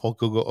podcast in Apple,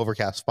 Google,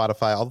 Overcast,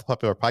 Spotify, all the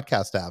popular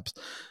podcast apps.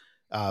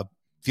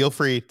 Feel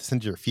free to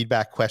send your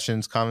feedback,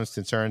 questions, comments,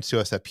 concerns to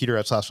us at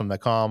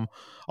peter@slashfilm.com.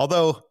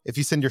 Although, if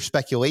you send your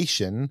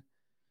speculation,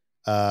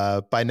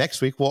 by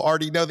next week, we'll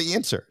already know the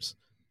answers.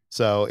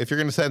 So if you're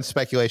going to send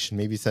speculation,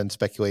 maybe send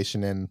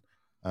speculation in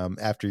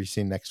after you've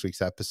seen next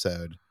week's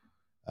episode.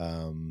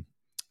 So,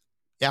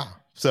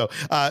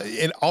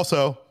 and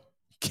also,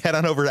 get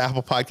on over to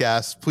Apple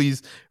Podcasts.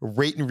 Please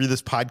rate and review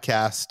this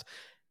podcast.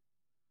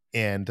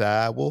 And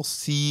we'll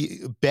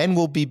see. Ben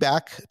will be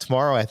back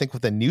tomorrow, I think,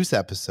 with a news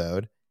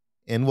episode.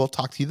 And we'll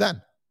talk to you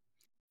then.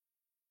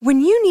 When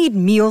you need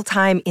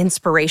mealtime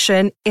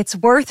inspiration, it's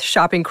worth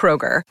shopping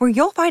Kroger, where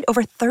you'll find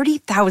over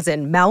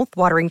 30,000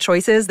 mouth-watering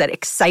choices that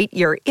excite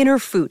your inner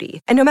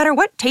foodie. And no matter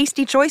what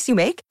tasty choice you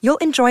make, you'll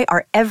enjoy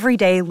our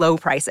everyday low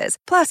prices,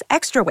 plus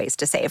extra ways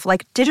to save,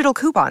 like digital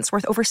coupons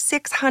worth over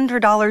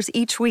 $600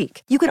 each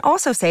week. You can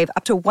also save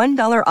up to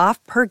 $1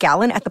 off per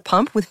gallon at the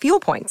pump with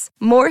fuel points.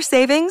 More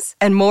savings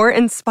and more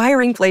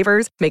inspiring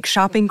flavors make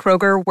shopping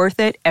Kroger worth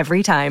it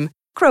every time.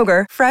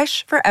 Kroger,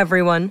 fresh for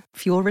everyone.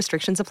 Fuel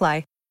restrictions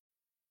apply.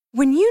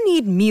 When you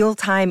need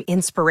mealtime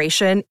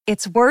inspiration,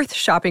 it's worth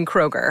shopping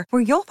Kroger,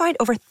 where you'll find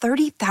over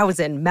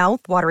 30,000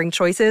 mouth-watering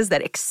choices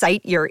that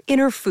excite your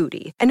inner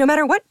foodie. And no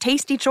matter what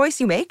tasty choice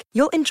you make,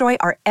 you'll enjoy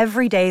our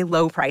everyday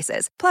low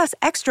prices, plus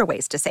extra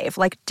ways to save,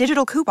 like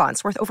digital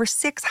coupons worth over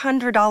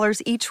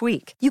 $600 each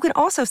week. You can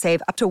also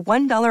save up to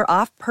 $1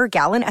 off per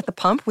gallon at the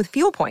pump with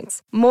fuel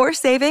points. More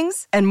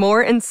savings and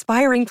more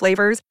inspiring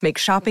flavors make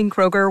shopping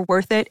Kroger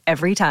worth it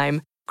every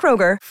time.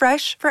 Kroger,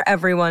 fresh for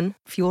everyone.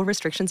 Fuel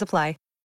restrictions apply.